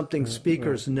 There's something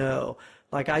speakers know.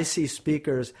 Like I see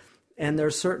speakers, and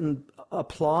there's certain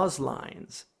applause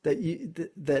lines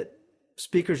that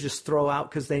speakers just throw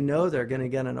out because they know they're going to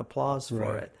get an applause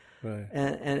for it. Right.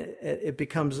 And it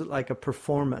becomes like a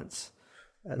performance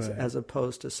as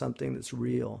opposed to something that's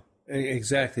real.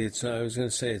 Exactly. I was going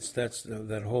to say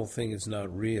that whole thing is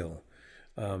not real.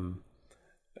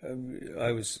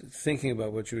 I was thinking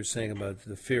about what you were saying about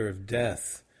the fear of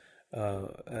death,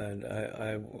 and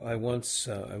I once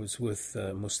I was with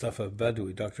Mustafa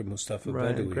Badawi, Dr. Mustafa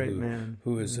Badawi,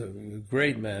 who is a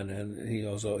great man, and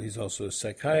he's also a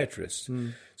psychiatrist.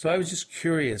 So I was just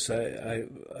curious. I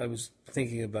was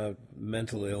thinking about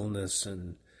mental illness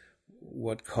and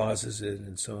what causes it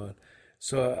and so on.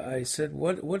 So I said,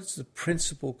 what is the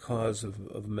principal cause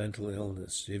of mental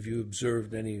illness? Have you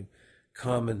observed any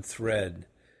common thread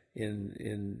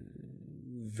in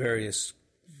various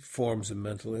forms of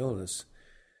mental illness?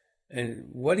 And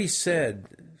what he said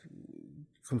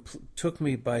took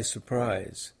me by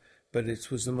surprise, but it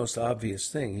was the most obvious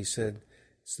thing. He said,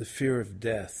 it's the fear of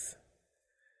death.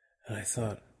 And I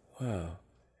thought, wow,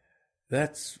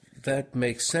 that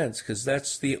makes sense, because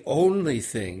that's the only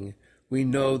thing we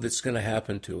know that's going to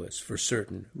happen to us for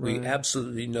certain. Right. We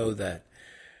absolutely know that.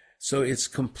 So it's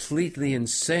completely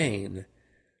insane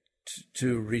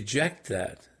to reject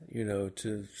that,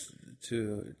 to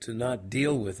not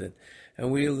deal with it.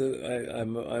 And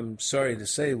I'm sorry to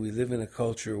say, we live in a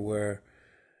culture where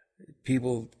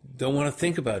people don't want to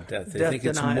think about death. They think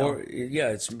denial.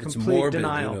 It's complete morbid.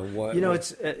 Denial.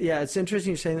 It's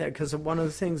interesting you're saying that, because one of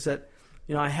the things that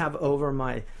I have over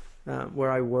my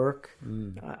where I work,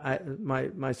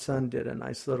 my son did a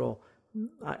nice little.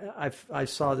 I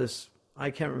saw this. I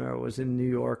can't remember. It was in New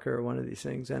York or one of these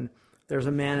things, and there's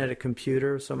a man at a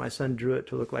computer. So my son drew it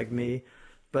to look like me,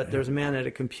 but there's a man at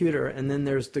a computer, and then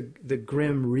there's the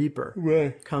Grim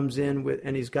Reaper comes in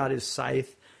and he's got his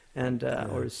scythe and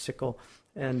or his sickle,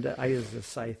 and I use the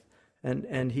scythe,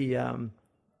 and he.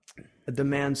 The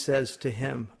man says to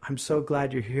him, "I'm so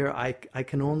glad you're here. I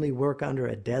can only work under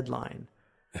a deadline."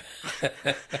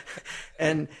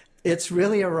 And it's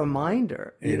really a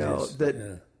reminder,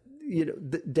 that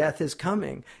death is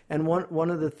coming. And one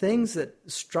of the things that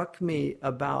struck me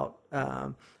about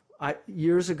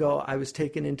years ago, I was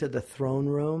taken into the throne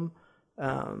room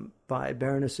by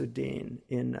Baroness Udine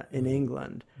in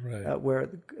England, where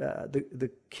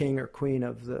the king or queen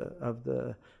of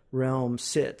the realm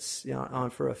sits on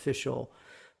for official.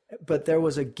 But there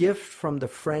was a gift from the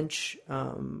French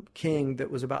king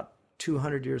that was about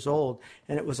 200 years old,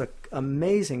 and it was an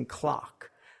amazing clock.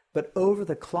 But over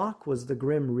the clock was the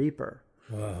Grim Reaper.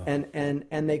 Wow.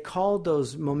 And they called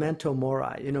those memento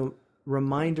mori,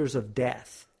 reminders of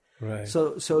death. Right.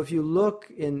 So if you look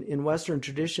in Western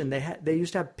tradition, they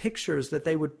used to have pictures that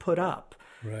they would put up.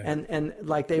 Right. And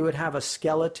like they would have a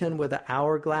skeleton with an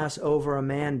hourglass over a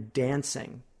man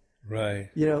dancing. Right.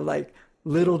 Like,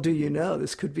 little do you know,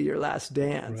 this could be your last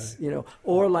dance,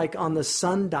 or like on the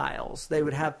sundials, they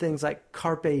would have things like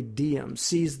carpe diem,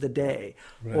 seize the day,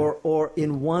 or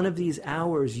in one of these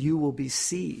hours you will be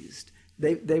seized.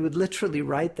 They would literally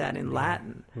write that in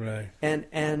Latin. Right.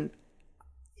 And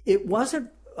it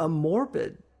wasn't a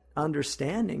morbid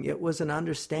understanding. It was an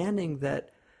understanding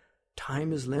that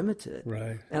time is limited.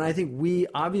 Right. And I think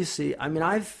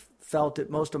I've felt it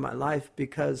most of my life,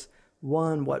 because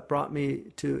one, what brought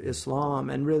me to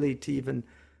Islam and really to even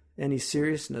any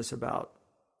seriousness about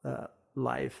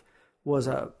life was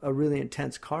a really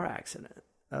intense car accident.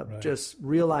 Just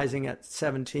realizing at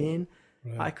 17,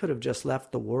 I could have just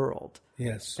left the world.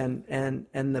 Yes. And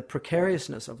the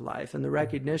precariousness of life and the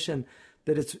recognition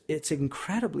that it's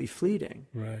incredibly fleeting.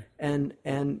 Right.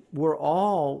 And we're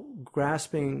all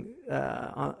grasping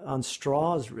on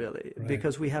straws, really,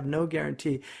 because we have no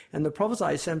guarantee. And the Prophet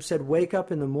ﷺ said, wake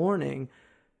up in the morning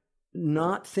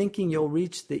not thinking you'll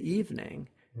reach the evening,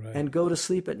 and go to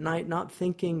sleep at night not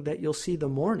thinking that you'll see the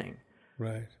morning.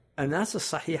 Right. And that's a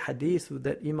Sahih hadith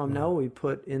that Imam Nawawi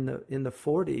put in the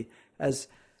 40 as,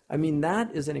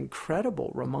 that is an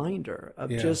incredible reminder of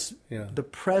the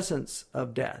presence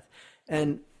of death.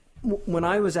 And when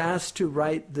I was asked to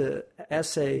write the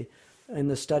essay in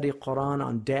the study Quran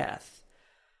on death,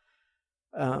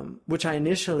 which I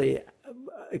initially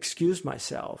excused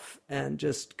myself, and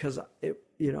just because it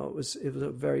was a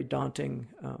very daunting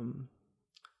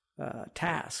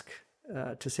task,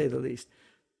 to say the least.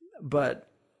 But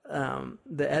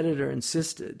the editor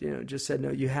insisted, just said,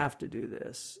 no, you have to do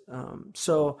this.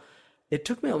 So it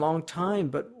took me a long time,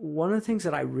 but one of the things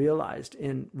that I realized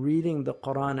in reading the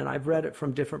Quran, and I've read it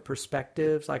from different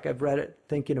perspectives, like I've read it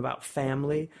thinking about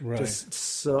family, just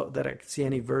so that I could see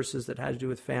any verses that had to do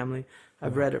with family.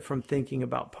 I've read it from thinking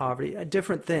about poverty,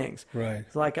 different things,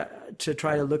 like to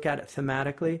try to look at it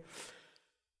thematically.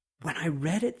 When I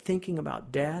read it thinking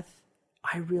about death,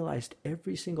 I realized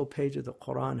every single page of the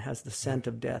Quran has the scent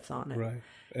of death on it. Right.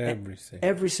 Everything.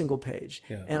 Every single page.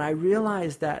 Yeah. And I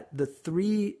realized that the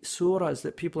 3 surahs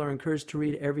that people are encouraged to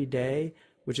read every day,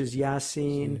 which is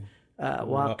Yasin,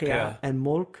 Waqi'ah, and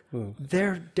Mulk,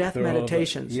 they're death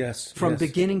meditations from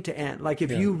beginning to end. Like if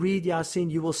you read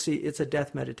Yasin, you will see it's a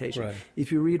death meditation. Right.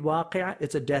 If you read Waqi'ah,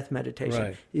 it's a death meditation.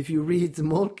 Right. If you read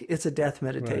Mulk, it's a death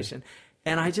meditation.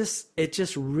 Right. And it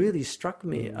just really struck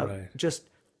me of just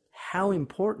how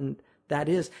important that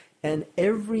is. And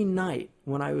every night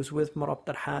when I was with Murabit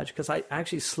al-Hajj, because I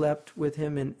actually slept with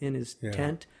him in his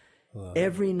tent,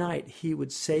 every night he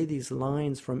would say these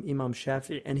lines from Imam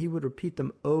Shafi'i, and he would repeat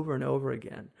them over and over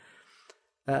again.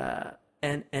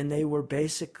 And they were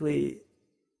basically,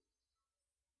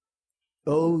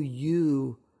 "O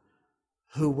you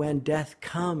who when death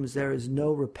comes, there is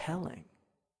no repelling."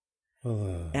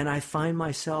 And I find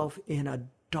myself in a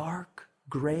dark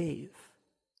grave.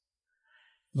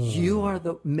 You are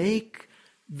the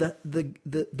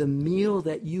meal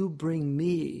that you bring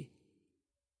me,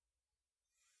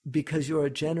 because you're a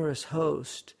generous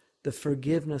host, the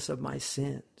forgiveness of my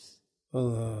sins.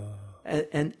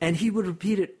 And he would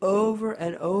repeat it over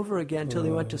and over again till he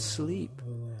went to sleep.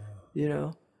 You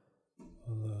know,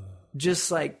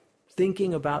 just like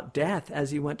thinking about death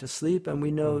as he went to sleep, and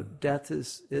we know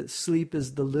sleep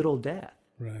is the little death.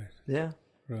 Right. Yeah.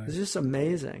 Right. It's just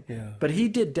amazing. Yeah. But he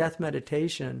did death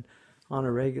meditation on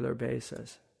a regular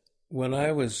basis. When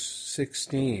I was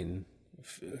 16,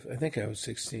 I think I was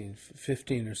 16,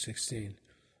 15 or 16,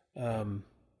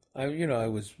 I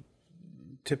was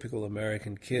typical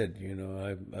American kid.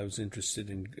 I was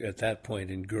interested at that point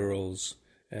in girls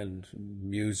and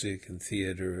music and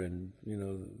theater and,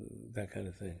 that kind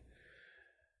of thing.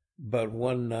 But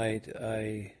one night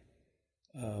I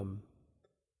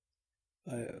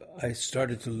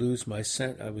started to lose my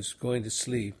scent. I was going to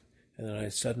sleep, and then I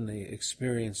suddenly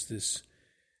experienced this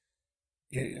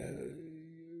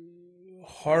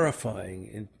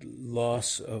horrifying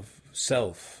loss of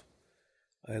self.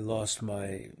 I lost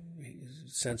my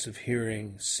sense of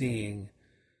hearing, seeing,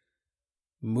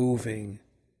 moving,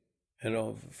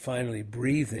 and finally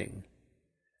breathing.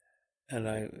 And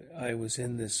I was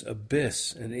in this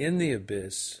abyss, and in the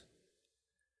abyss,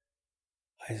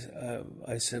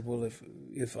 I said, well,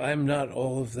 if I'm not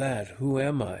all of that, who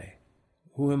am I?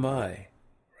 Who am I?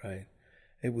 Right?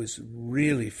 It was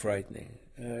really frightening.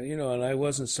 And I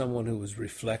wasn't someone who was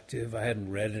reflective. I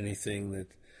hadn't read anything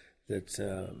that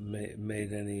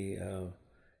made any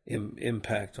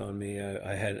impact on me.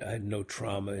 I had no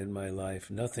trauma in my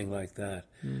life, nothing like that.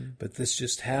 But this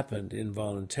just happened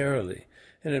involuntarily.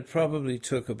 And it probably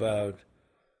took about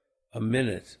a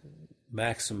minute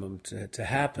maximum to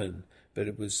happen. But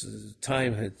it was as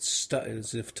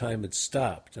if time had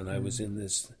stopped, and I was in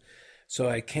this. So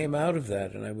I came out of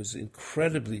that, and I was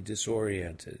incredibly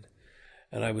disoriented,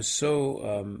 and I was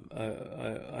so.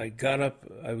 I got up.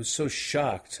 I was so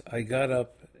shocked. I got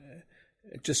up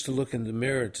just to look in the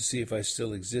mirror to see if I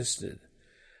still existed,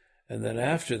 and then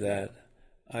after that,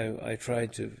 I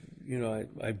tried to.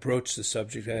 I broached the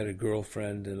subject. I had a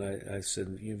girlfriend, and I said,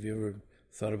 "Have you ever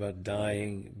thought about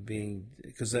dying,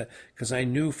 because I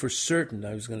knew for certain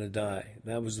I was going to die."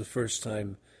 That was the first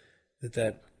time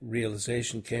that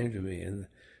realization came to me. And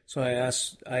so I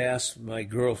asked my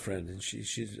girlfriend, and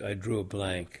I drew a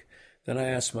blank. Then I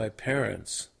asked my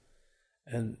parents,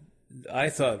 and I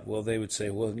thought, well, they would say,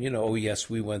 well, oh yes,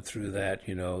 we went through that,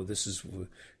 this is,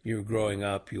 you're growing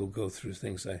up, you'll go through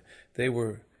things. They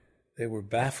were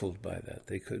baffled by that.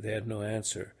 They had no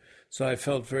answer. So I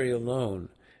felt very alone.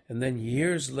 And then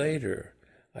years later,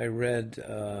 I read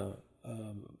the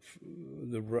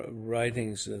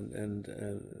writings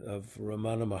of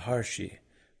Ramana Maharshi,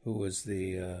 who was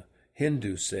the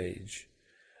Hindu sage,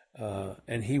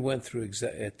 and he went through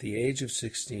at the age of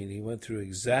 16. He went through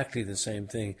exactly the same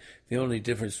thing. The only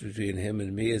difference between him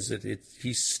and me is that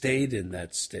he stayed in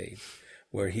that state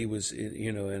where he was,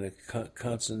 in a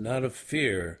constant, not of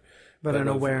fear, but an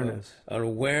awareness. An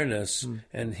awareness,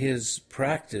 and his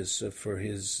practice for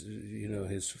his,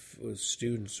 his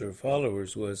students or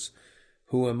followers was,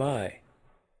 who am I?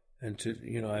 And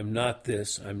I'm not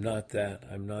this, I'm not that,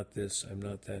 I'm not this, I'm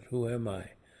not that. Who am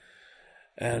I?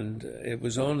 And it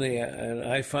was only, and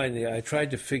I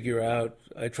tried to figure out,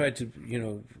 I tried to,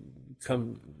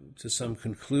 come to some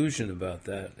conclusion about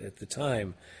that at the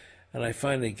time. And I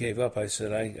finally gave up. I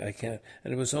said, I can't.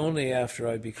 And it was only after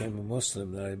I became a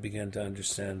Muslim that I began to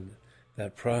understand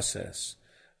that process.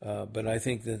 But I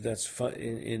think that that's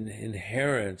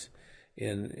inherent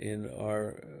in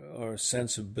our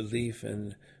sense of belief,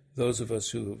 and those of us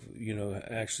who have,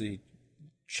 actually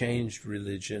changed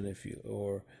religion,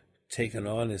 or taken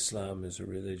on Islam as a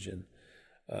religion.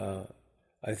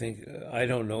 I think I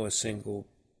don't know a single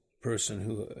person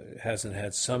who hasn't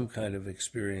had some kind of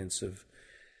experience of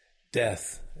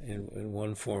death in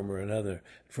one form or another.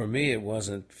 For me, it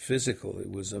wasn't physical;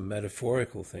 it was a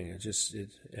metaphorical thing.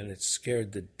 It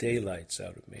scared the daylights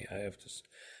out of me. I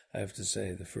have to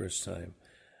say, the first time,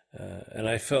 and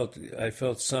I felt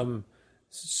some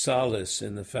solace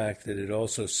in the fact that it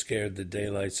also scared the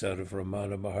daylights out of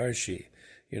Ramana Maharshi.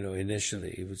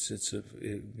 Initially,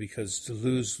 because to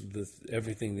lose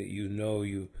everything that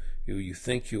you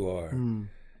think you are.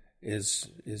 Is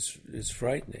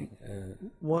frightening.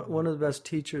 One of the best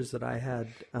teachers that I had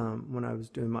when I was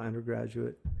doing my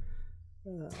undergraduate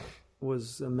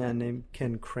was a man named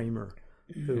Ken Kramer,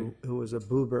 who was a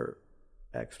Buber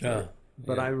expert.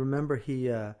 But I remember he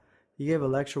gave a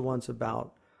lecture once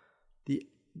about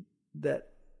that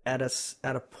at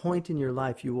a point in your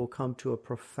life you will come to a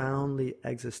profoundly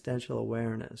existential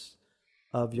awareness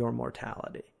of your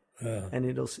mortality. And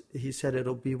he said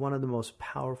it'll be one of the most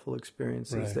powerful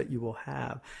experiences that you will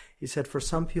have. He said for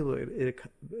some people it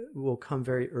will come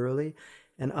very early,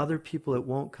 and other people it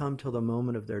won't come till the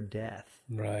moment of their death.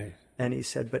 Right. And he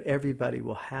said, but everybody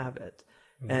will have it.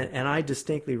 Right. And I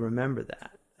distinctly remember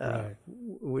that,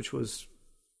 which was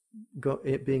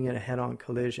it being in a head-on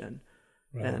collision,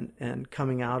 and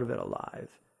coming out of it alive.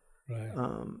 Right.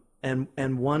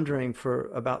 And wondering for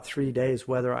about 3 days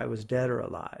whether I was dead or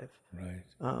alive. Right.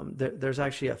 There's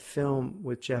actually a film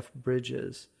with Jeff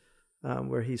Bridges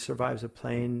where he survives a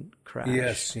plane crash.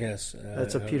 Yes.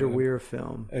 That's a Peter Weir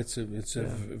film. It's a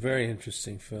very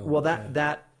interesting film. Well,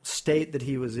 that state that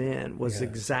he was in was the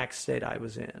exact state I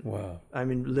was in. Wow. I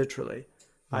mean, literally.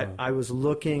 Wow. I was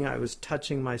looking, I was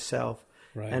touching myself,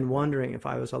 and wondering if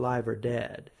I was alive or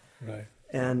dead. Right.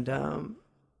 And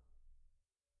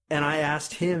I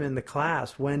asked him in the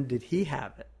class, when did he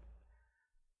have it?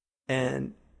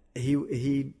 And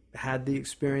he had the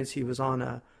experience. He was in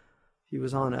a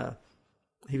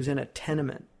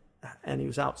tenement, and he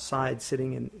was outside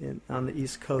sitting on the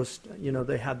East Coast.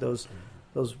 They had those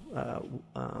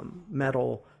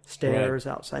metal stairs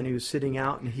outside, and he was sitting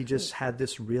out, and he just had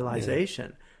this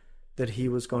realization that he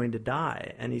was going to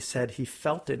die. And he said he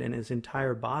felt it in his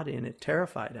entire body, and it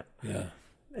terrified him. Yeah.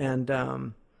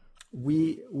 And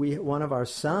we one of our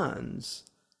sons,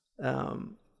 how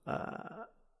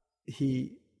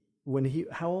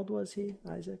old was he,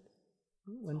 Isaac?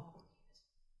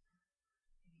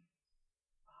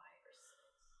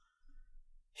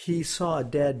 He saw a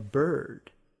dead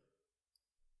bird,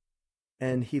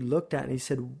 and he looked at it and he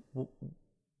said,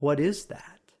 "What is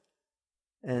that?"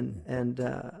 And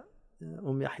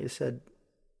Yahya said,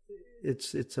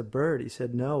 It's a bird. He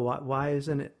said, no, why is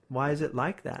it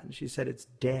like that? And she said, it's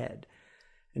dead.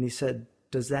 And he said,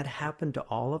 does that happen to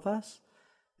all of us?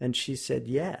 And she said,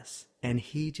 yes. And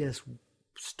he just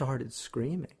started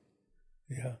screaming.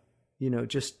 Yeah.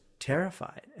 Just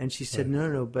terrified. And she said,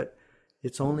 no, but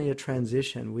it's only a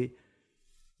transition.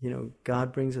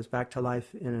 God brings us back to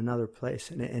life in another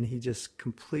place. And he just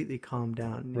completely calmed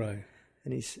down. Right.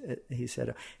 And he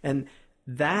said, and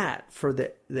that for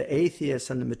the atheists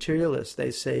and the materialists,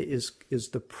 they say is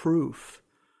the proof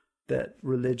that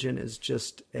religion is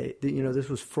just this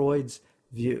was Freud's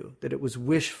view, that it was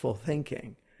wishful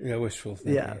thinking. Yeah, wishful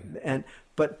thinking. Yeah,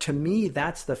 but to me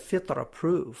that's the fitra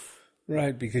proof.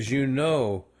 Right, because that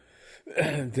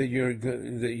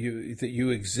you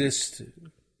exist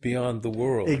beyond the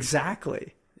world.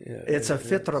 Exactly. Yeah, it's a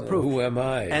fitra proof. Who am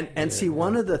I? And see,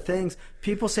 one of the things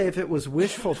people say, if it was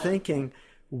wishful thinking,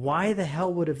 why the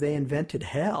hell would have they invented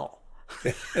hell?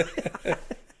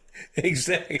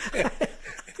 Exactly.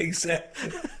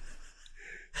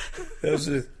 Those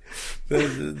are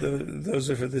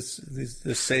for the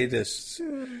sadists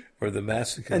or the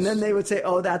masochists. And then they would say,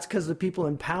 oh, that's because the people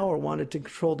in power wanted to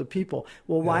control the people.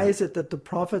 Well, why is it that the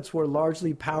prophets were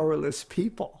largely powerless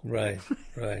people? Right.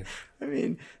 I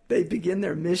mean, they begin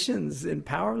their missions in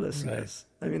powerlessness.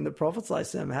 Right. I mean, the Prophet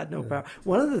ﷺ had no power.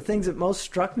 One of the things that most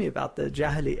struck me about the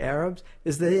Jahili Arabs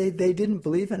is they didn't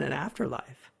believe in an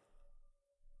afterlife.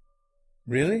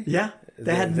 Really? Yeah.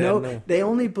 They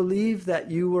only believed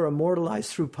that you were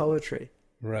immortalized through poetry.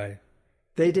 Right.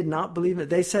 They did not believe it.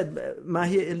 They said, "Ma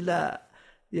hiya illa,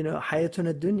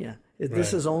 hayatuna dunya."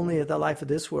 This is only the life of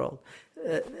this world.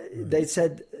 they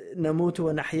said, "Namutu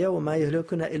wa nahya wa ma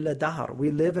yuhlikuna illa dahr."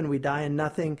 We live and we die, and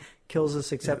nothing kills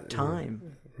us except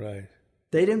time. Right.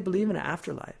 They didn't believe in an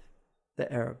afterlife,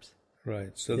 the Arabs.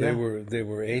 Right. So they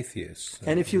were atheists.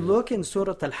 And if you look in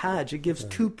Surah Al-Hajj, it gives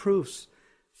two proofs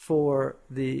for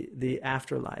the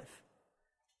afterlife.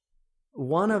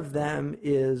 One of them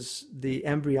is the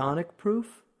embryonic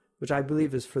proof, which I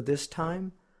believe is for this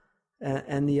time,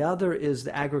 and the other is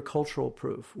the agricultural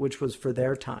proof, which was for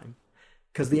their time.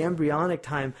 Because the embryonic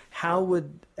time,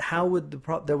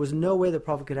 there was no way the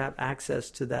Prophet could have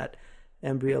access to that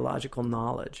embryological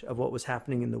knowledge of what was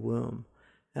happening in the womb.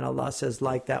 And Allah says,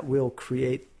 like that, we'll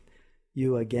create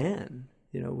you again.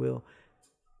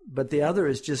 But the other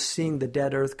is just seeing the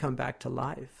dead earth come back to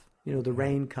life. The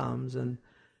rain comes and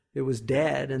it was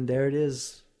dead, and there it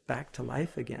is, back to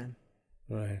life again.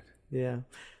 Right. Yeah.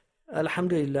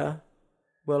 Alhamdulillah.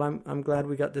 Well, I'm glad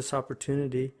we got this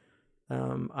opportunity.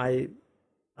 I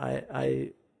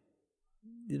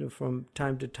from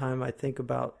time to time, I think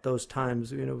about those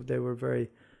times. They were very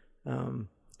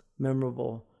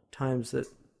memorable times that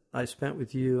I spent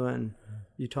with you, and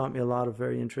you taught me a lot of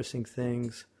very interesting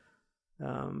things.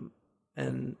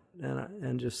 And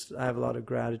just I have a lot of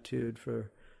gratitude for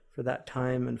that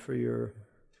time and for your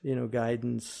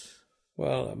guidance.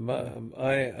 Well, I'm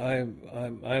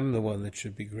the one that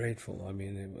should be grateful. I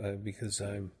mean, because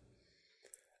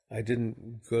I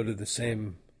didn't go to the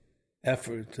same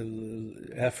efforts.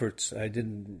 I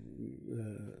didn't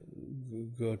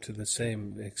go to the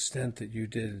same extent that you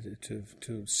did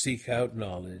to seek out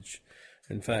knowledge.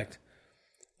 In fact,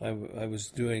 I was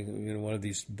doing one of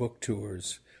these book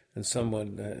tours, and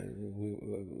someone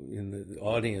in the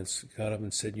audience got up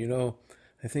and said,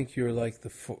 I think you're like the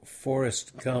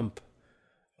Forrest Gump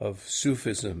of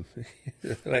Sufism.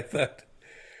 And I thought,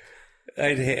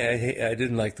 I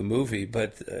didn't like the movie,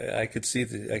 but I could see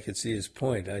his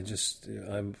point.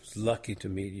 I'm lucky to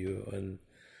meet you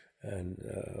and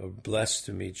blessed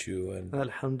to meet you. And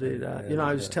Alhamdulillah.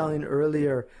 I was telling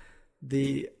earlier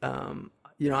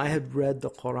I had read the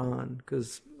Quran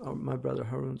because my brother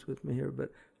Harun's with me here,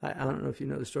 but I don't know if you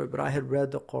know the story, but I had read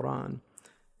the Quran,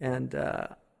 and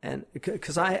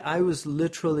because I was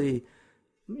literally,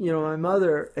 my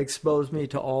mother exposed me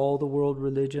to all the world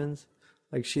religions.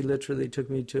 Like she literally took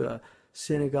me to a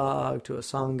synagogue, to a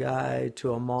sangai,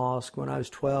 to a mosque. When I was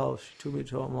 12, she took me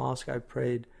to a mosque. I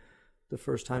prayed the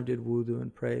first time, did wudu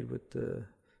and prayed with the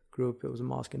group. It was a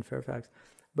mosque in Fairfax.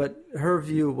 But her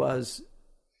view was,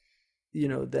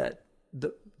 that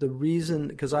the reason,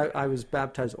 because I was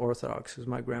baptized Orthodox, because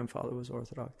my grandfather was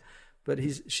Orthodox. But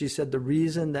she said the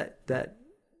reason that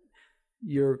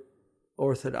you're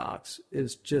Orthodox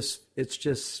is it's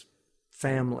just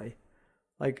family.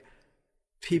 Like,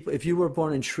 people, if you were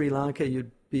born in Sri Lanka,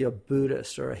 you'd be a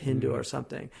Buddhist or a Hindu or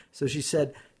something. So she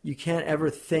said, you can't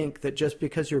ever think that just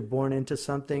because you're born into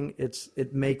something,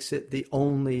 it makes it the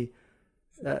only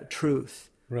truth.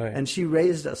 Right. And she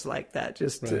raised us like that.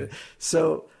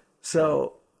 So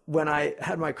when I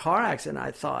had my car accident,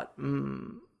 I thought,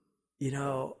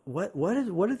 what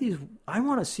are these? I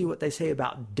want to see what they say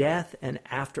about death and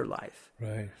afterlife.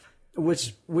 Right.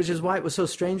 Which is why it was so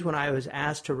strange when I was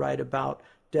asked to write about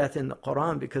death in the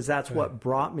Quran, because that's what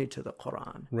brought me to the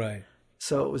Quran. Right.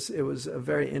 So it was a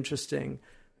very interesting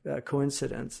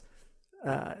coincidence,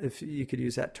 if you could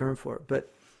use that term for it. But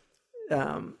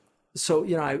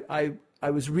I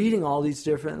was reading all these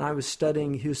different, and I was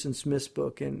studying Houston Smith's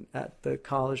book at the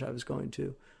college I was going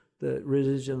to, The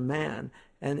Religion of Man,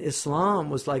 and Islam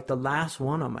was like the last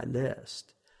one on my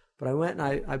list. But I went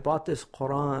and I bought this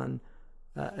Quran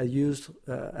at a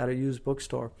used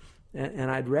bookstore,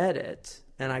 and I'd read it,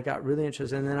 and I got really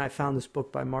interested. And then I found this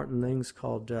book by Martin Lings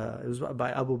called, it was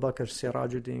by Abu Bakr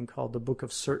Sirajuddin, called The Book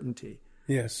of Certainty.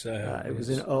 Yes. It was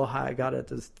in Ojai. I got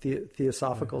it at the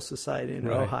Theosophical Society in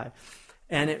Ojai.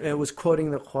 And it was quoting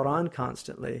the Quran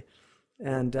constantly.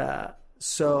 And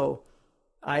so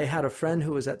I had a friend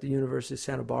who was at the University of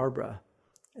Santa Barbara,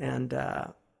 and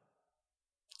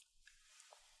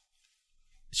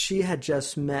she had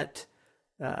just met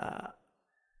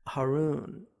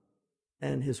Harun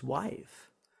and his wife.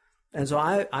 And so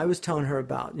I was telling her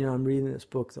about, I'm reading this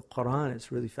book, the Quran,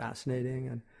 it's really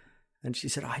fascinating. And she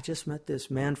said, I just met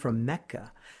this man from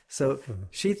Mecca. So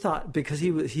she thought, because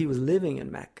he was living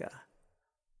in Mecca,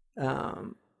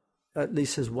 at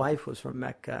least his wife was from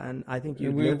Mecca, and I think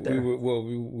you lived there.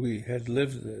 We had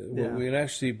lived, we had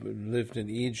actually lived in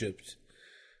Egypt.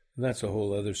 And that's a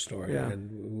whole other story. Yeah.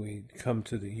 And we come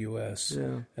to the U.S.,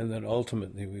 and then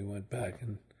ultimately we went back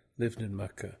and lived in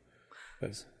Mecca.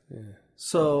 But,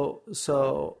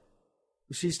 So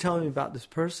she's telling me about this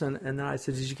person, and then I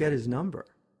said, did you get his number?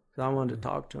 I wanted to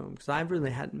talk to him because I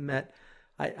really hadn't met.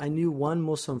 I knew one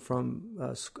Muslim from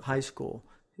high school,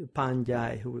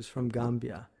 Panjai, who was from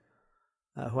Gambia,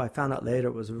 who I found out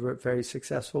later was a very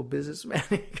successful businessman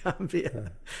in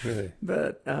Gambia. Really?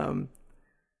 But and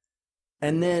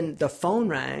then the phone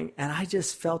rang, and I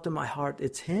just felt in my heart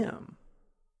it's him.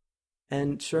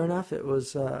 And sure enough, it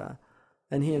was.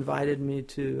 And he invited me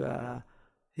to.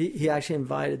 He actually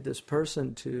invited this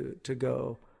person to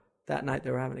go. That night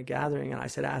they were having a gathering, and I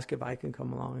said, "Ask if I can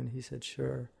come along," and he said,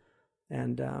 "Sure."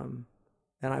 And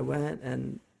I went,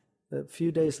 and a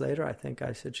few days later, I think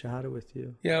I said shahada with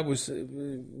you. Yeah, it was.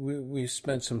 We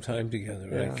spent some time together.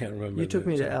 Yeah. I can't remember. You took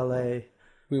me to L.A.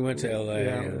 We went to L.A.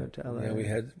 Yeah, we went to L.A. Yeah, we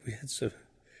had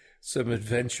some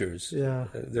adventures. Yeah,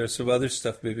 there's some other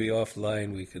stuff maybe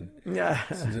offline we can. Yeah.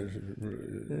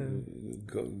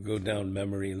 go down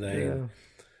memory lane. Yeah.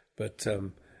 But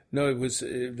no, it was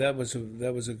that was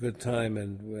a good time,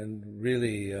 and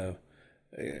really.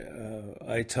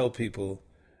 I tell people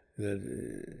that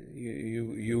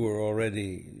you were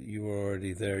already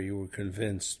there. You were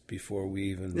convinced before we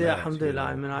even met. Yeah, alhamdulillah.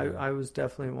 I mean, I was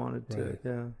definitely wanted to. Right.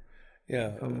 Yeah.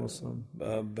 Become Muslim.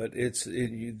 But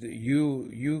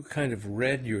you kind of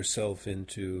read yourself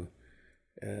into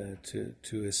to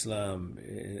Islam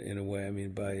in a way. I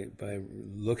mean, by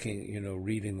looking,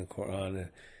 reading the Quran.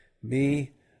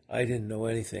 Me. I didn't know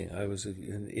anything. I was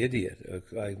an idiot.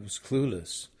 I was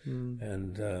clueless.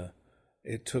 And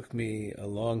it took me a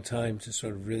long time to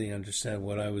sort of really understand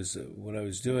what I was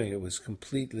doing. It was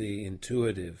completely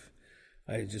intuitive.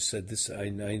 I just said this. I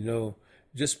know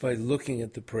just by looking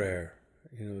at the prayer.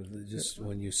 Just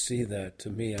when you see that, to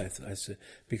me, I said,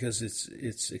 because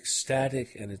it's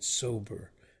ecstatic and it's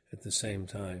sober at the same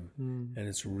time, and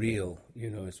it's real.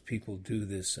 It's people do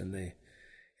this and they.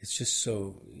 It's just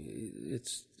so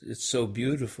it's so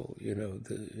beautiful, and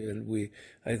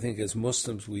I think as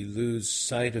Muslims we lose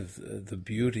sight of the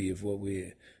beauty of what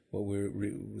we're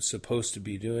supposed to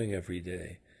be doing every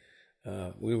day.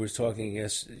 We were talking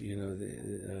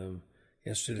yesterday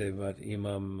about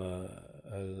Imam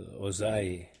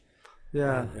al-Ozai,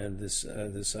 and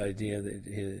this idea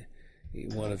that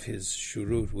one of his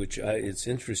shurut, which it's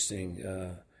interesting.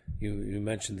 You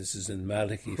mentioned this is in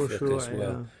Maliki fiqh as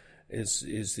well. Yeah.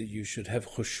 Is that you should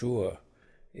have khushu'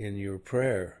 in your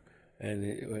prayer, and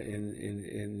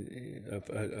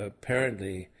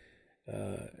apparently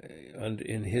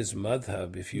in his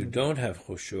madhab, if you don't have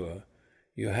khushu',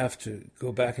 you have to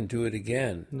go back and do it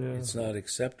again. Yeah. It's not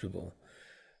acceptable.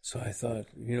 So I thought,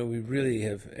 we really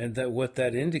have, and that what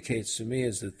that indicates to me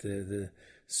is that the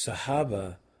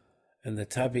Sahaba and the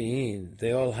Tabi'een,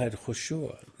 they all had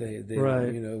khushu'. They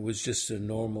right. It was just a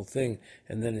normal thing.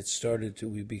 And then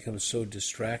we become so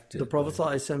distracted. The Prophet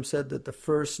ﷺ said that the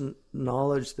first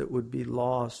knowledge that would be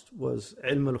lost was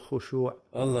ilm al-khushu'.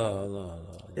 Allah.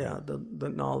 Yeah, the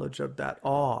knowledge of that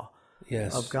awe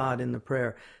of God in the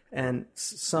prayer. And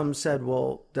some said,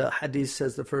 well, the hadith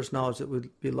says the first knowledge that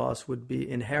would be lost would be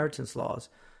inheritance laws.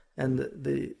 And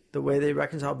the way they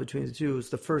reconcile between the two is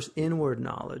the first inward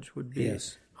knowledge would be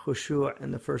khushu',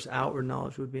 and the first outward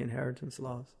knowledge would be inheritance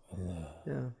laws. Allah.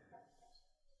 Yeah.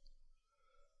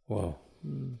 Wow.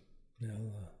 Ya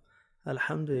Allah.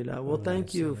 Alhamdulillah. Well,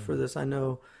 thank you for this. I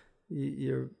know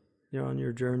you're on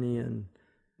your journey, and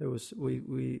it was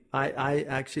I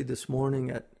actually this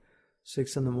morning at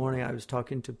 6 a.m, I was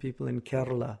talking to people in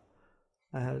Kerala.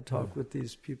 I had a talk with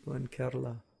these people in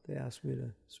Kerala. They asked me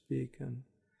to speak, and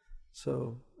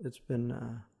so it's been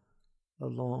a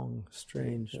long,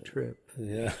 strange trip.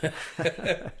 Yeah.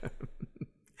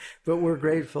 But we're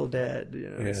grateful, Dad.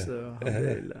 So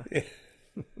alhamdulillah.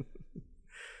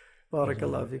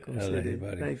 Barakallah fikum, Sidi.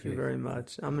 Thank you very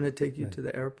much. I'm going to take you to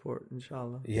the airport,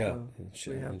 inshallah. Yeah,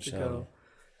 so we have to go.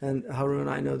 And Harun,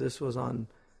 I know this was on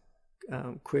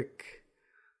quick,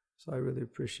 so I really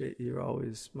appreciate you. You're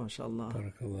always, mashallah,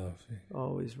 Barakallah,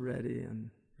 always ready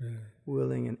and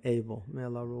willing and able. May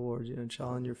Allah reward you,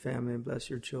 inshallah, and your family, and bless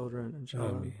your children,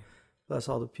 inshallah. Ameen. Bless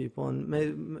all the people, and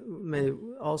may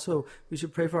also we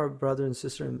should pray for our brother and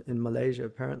sister in Malaysia.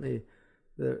 Apparently,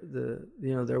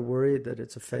 they're worried that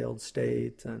it's a failed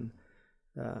state, and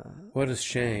what a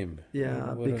shame.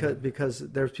 Yeah, because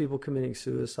there's people committing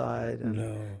suicide, and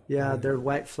they're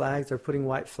white flags. They're putting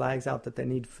white flags out that they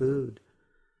need food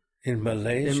in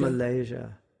Malaysia. In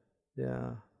Malaysia,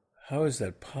 yeah. How is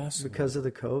that possible? Because of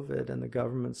the COVID, and the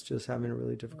government's just having a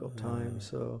really difficult time.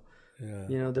 So.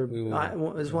 Yeah.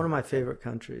 It's one of my favorite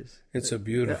countries. It's a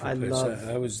beautiful place.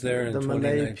 I was there in 2019. The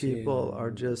Malay people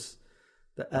are just,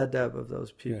 the adab of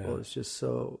those people is just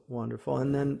so wonderful.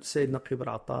 And then Sayyid Naqib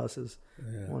al-Attas is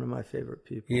one of my favorite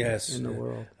people in the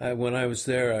world. When I was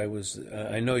there, I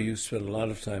know you spent a lot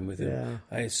of time with him.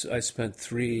 I spent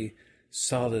 3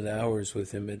 solid hours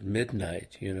with him at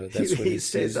midnight. That's what he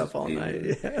stays up all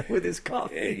night with his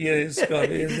coffee. His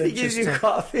coffee. And he gives you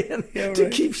coffee to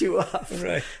keep you up.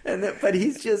 Right. But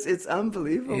he's it's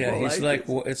unbelievable. Yeah, he's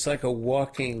it's like a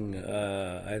walking,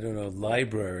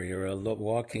 library or a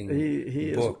walking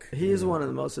book. He is one of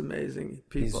the most amazing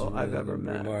people I've ever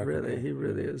met. Really, he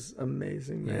really is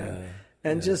amazing, man. Yeah.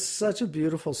 And just such a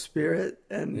beautiful spirit,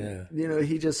 and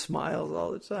he just smiles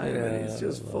all the time, and he's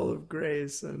just full of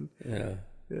grace, and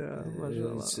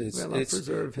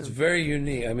preserve him. It's very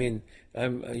unique. I mean,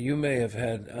 you may have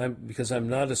had because I'm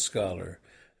not a scholar,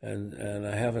 and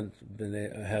I haven't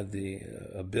had the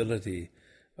ability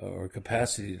or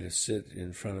capacity to sit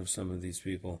in front of some of these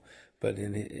people, but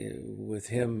with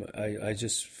him, I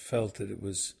just felt that it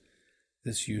was.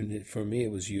 For me,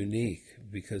 it was unique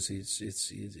because he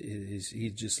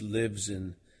just lives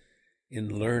in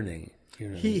learning.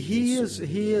 He's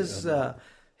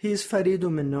Faridu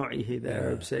min Nu'ihi, the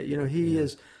Arabs say. He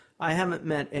is. I haven't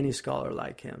met any scholar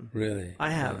like him. Really,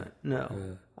 I haven't.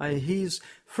 No, he's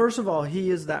first of all, he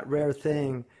is that rare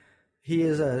thing. He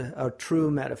is a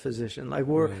true metaphysician. Like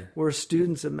we're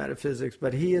students of metaphysics,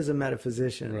 but he is a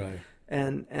metaphysician. Right,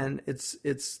 and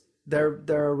they're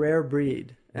a rare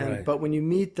breed. But when you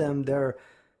meet them, they're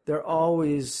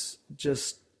always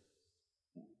just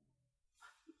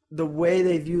the way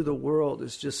they view the world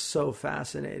is just so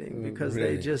fascinating because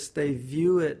they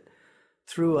view it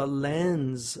through a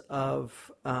lens of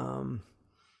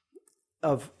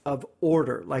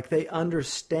order. Like they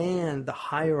understand the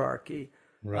hierarchy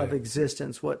of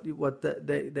existence, what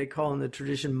they call in the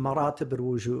tradition maratib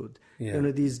al-wujud,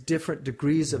 these different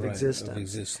degrees of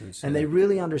existence, and they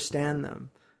really understand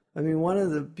them. I mean, one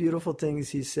of the beautiful things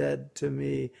he said to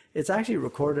me, it's actually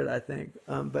recorded, I think,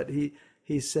 but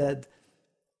he said,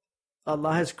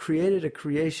 Allah has created a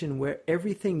creation where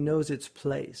everything knows its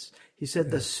place. He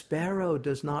said, the sparrow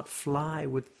does not fly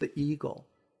with the eagle.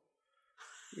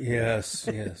 Yes.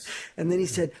 And then he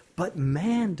said, but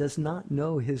man does not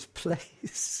know his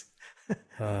place.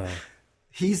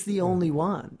 He's the only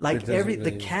one. Like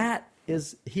the cat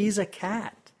he's a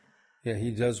cat. Yeah,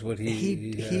 he does what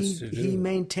he has to do. He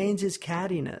maintains his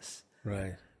cattiness.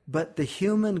 Right. But the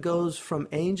human goes from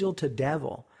angel to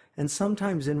devil, and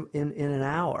sometimes in an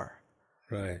hour.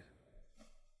 Right.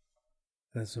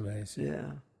 That's amazing.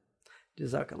 Yeah.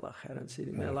 Jazakallah khairan,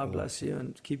 Sidi. May Allah bless you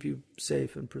and keep you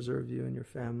safe and preserve you and your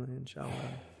family,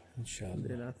 inshallah.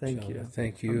 Inshallah. Thank you.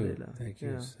 Thank you. Thank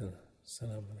you. Yeah.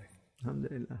 Assalamu alaikum.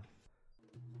 Alhamdulillah.